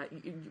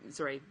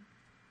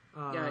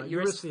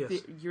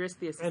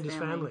 Eurystheus and his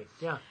family.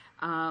 Yeah.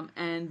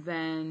 And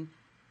then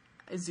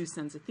Zeus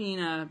sends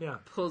Athena,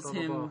 pulls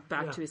him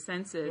back to his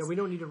senses. Yeah, we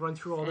don't need to run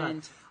through all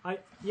that.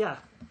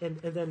 And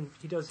then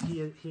he does.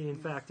 He in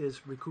fact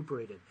is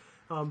recuperated.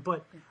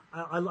 But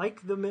I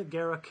like the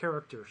Megara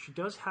character. She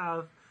does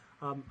have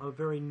a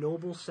very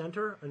noble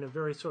center and a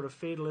very sort of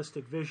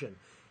fatalistic vision,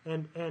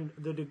 and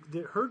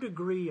her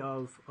degree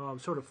of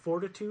sort of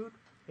fortitude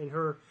in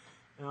her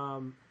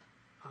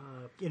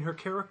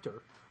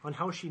character on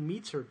how she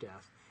meets her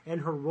death and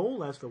her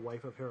role as the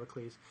wife of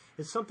Heracles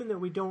is something that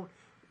we don't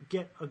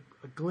get a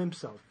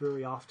glimpse of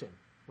very often,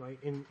 right,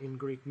 in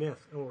Greek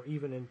myth or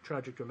even in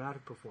tragic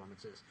dramatic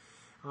performances.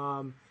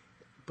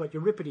 But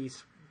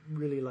Euripides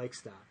really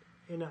likes that.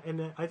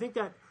 And I think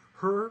that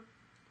her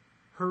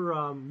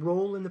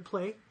role in the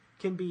play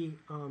can be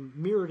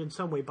mirrored in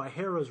some way by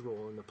Hera's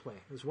role in the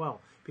play as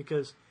well,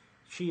 because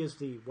she is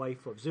the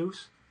wife of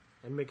Zeus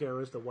and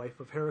Megara is the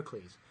wife of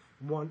Heracles.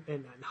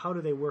 And how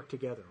do they work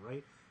together,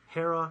 right?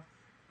 Hera,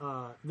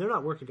 they're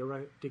not working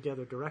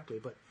together directly,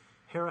 but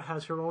Hera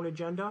has her own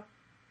agenda,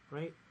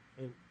 right?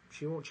 And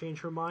she won't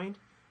change her mind.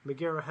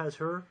 Megara has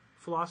her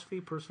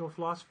philosophy, personal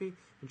philosophy,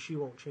 and she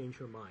won't change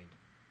her mind,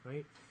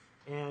 right?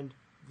 And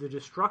the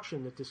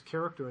destruction that this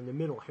character in the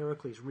middle,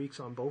 Heracles, wreaks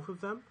on both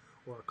of them,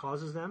 or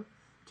causes them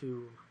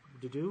to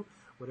do,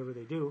 whatever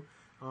they do,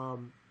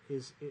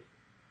 is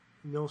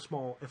no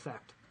small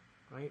effect,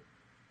 right?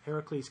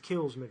 Heracles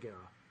kills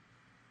Megara,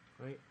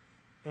 right?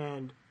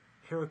 And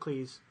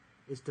Heracles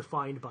is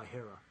defined by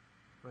Hera,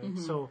 right?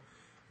 Mm-hmm. So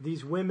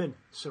these women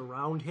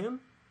surround him,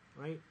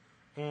 right?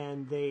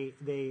 And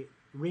they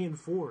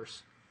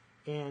reinforce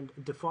and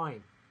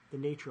define the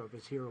nature of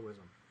his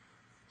heroism.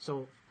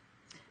 So,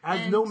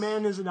 no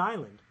man is an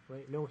island,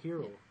 right? No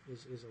hero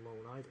is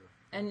alone either.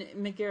 And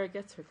Megara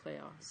gets her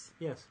Kleos.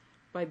 Yes.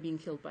 By being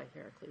killed by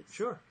Heracles.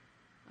 Sure.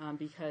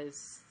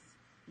 Because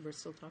we're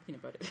still talking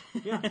about it.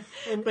 Yeah.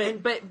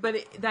 But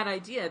that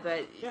idea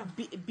that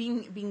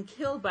being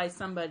killed by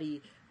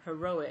somebody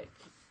heroic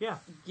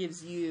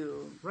gives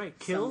you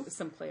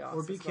some Kleos.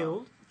 Or be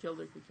killed. Killed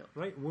or be killed.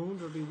 Right.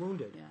 Wound or be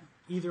wounded.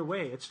 Yeah. Either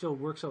way, it still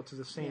works out to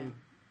the same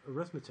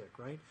arithmetic,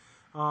 right?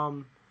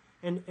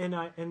 And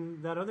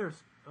that other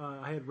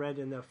I had read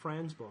in the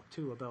Franz book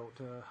too about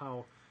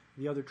how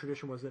the other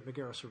tradition was that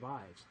Megara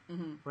survives,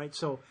 right?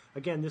 So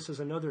again, this is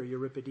another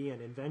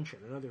Euripidean invention,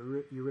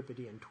 another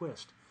Euripidean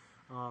twist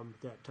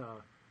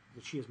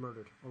that she is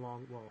murdered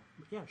along. Well,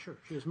 yeah, sure,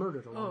 she is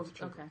murdered along with the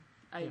children.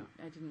 Okay.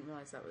 I didn't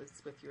realize that was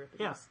with Euripides.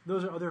 Yeah,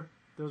 those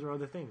are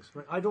other things,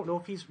 right? I don't know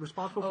if he's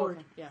responsible for it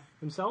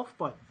himself,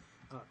 but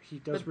he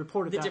does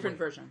report it. The that different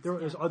way. versions. There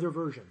is other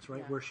versions,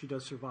 right, where she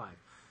does survive.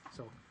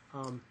 So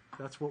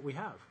that's what we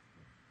have.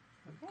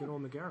 Okay. Good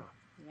old Megara.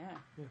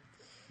 Yeah.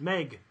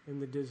 Meg in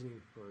the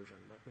Disney version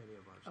that many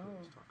of our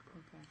students talk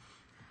about. Okay.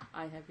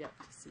 I have yet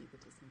to see the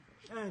Disney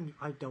version. And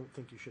I don't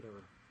think you should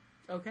ever.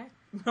 Okay.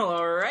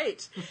 All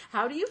right.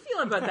 How do you feel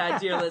about that,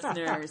 dear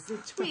listeners?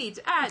 Tweet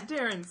at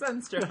Darren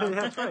Sundstrom.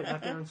 That's right,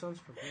 at Darren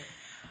Sundstrom. Yeah.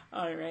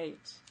 All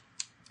right.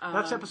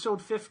 That's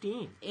episode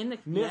 15. In the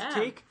Myth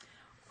Take.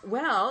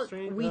 Well,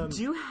 we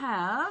do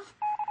have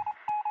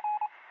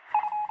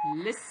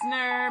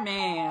listener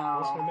mail.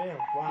 Listener mail.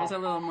 Wow. There's a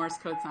little Morse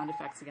code sound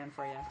effects again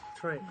for you.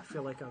 That's right. I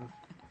feel like I'm,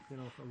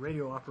 a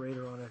radio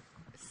operator on a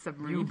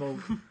submarine U-boat.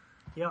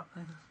 Yeah.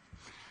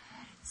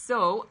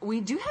 So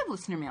we do have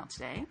listener mail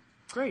today.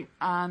 Great.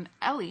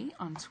 Ellie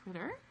on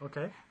Twitter.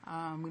 Okay.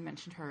 We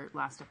mentioned her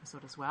last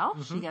episode as well.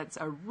 Mm-hmm. She gets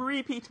a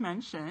repeat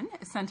mention.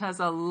 Sent us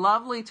a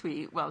lovely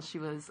tweet while she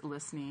was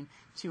listening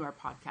to our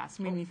podcast.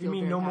 Made me feel you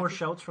mean very no happy. more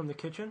shouts from the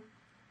kitchen?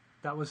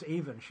 That was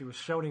Avon. She was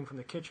shouting from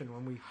the kitchen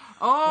when we...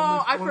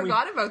 I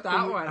forgot about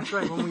that one. That's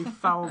right, when we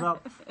fouled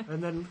up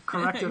and then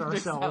corrected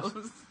ourselves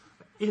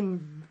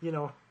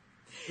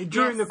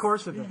during the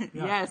course of it.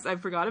 Yeah. Yes, I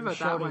forgot about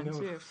that one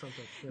too.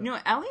 Yeah. No,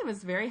 Ellie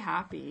was very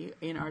happy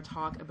in our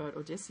talk about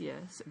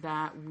Odysseus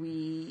that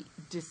we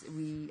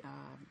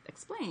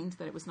explained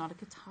that it was not a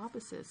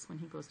catabasis when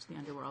he goes to the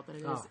underworld, that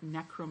it is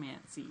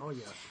necromancy. Oh,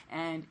 yes.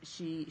 And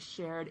she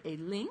shared a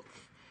link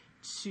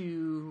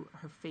to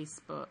her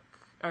Facebook...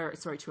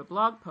 to a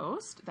blog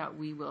post that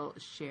we will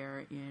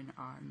share in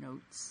our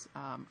notes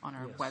on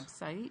our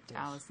website,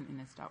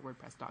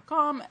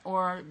 AlisonInnes.wordpress.com,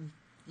 or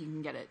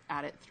you can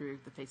add it through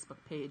the Facebook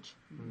page,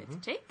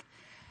 Myth Take,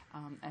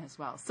 as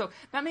well. So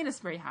that made us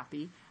very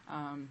happy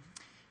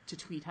to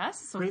tweet us.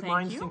 So Great thank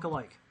minds you. think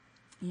alike.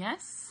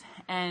 Yes,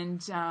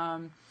 and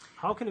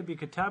how can it be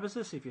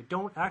catabasis if you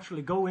don't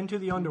actually go into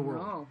the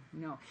underworld?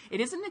 No.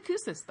 It is a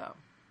Nacusis, though.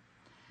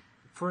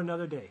 For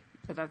another day.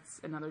 But that's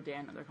another day,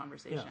 another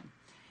conversation. Yeah.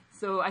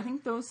 So I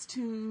think those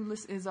two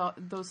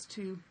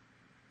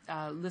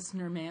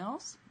listener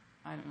mails.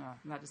 I don't know.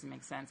 That doesn't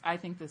make sense. I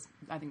think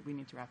we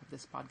need to wrap up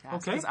this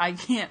podcast because I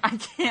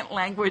can't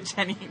language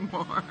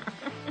anymore.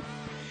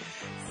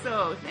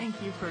 So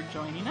thank you for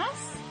joining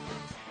us,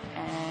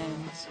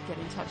 and get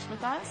in touch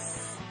with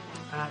us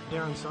at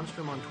Darren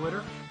Sundstrom on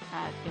Twitter,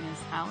 at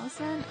Innes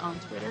Allison on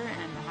Twitter,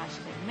 and the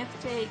hashtag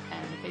MythTake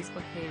and the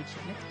Facebook page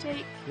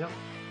MythTake. Yep.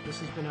 This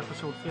has been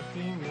episode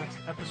 15. Next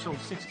episode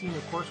 16,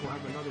 of course, we'll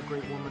have another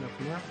great woman of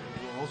myth.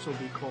 It will also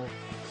be called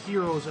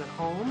Heroes at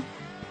Home,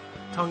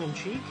 tongue in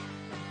cheek.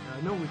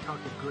 I know we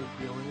talked a great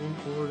deal, an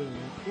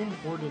inordinate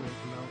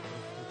amount of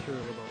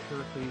material about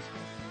Heracles.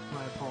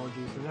 My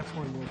apologies. The next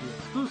one will be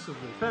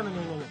exclusively feminine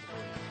and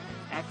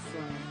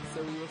excellent.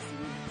 So we will see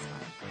you next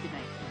time. Good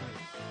night.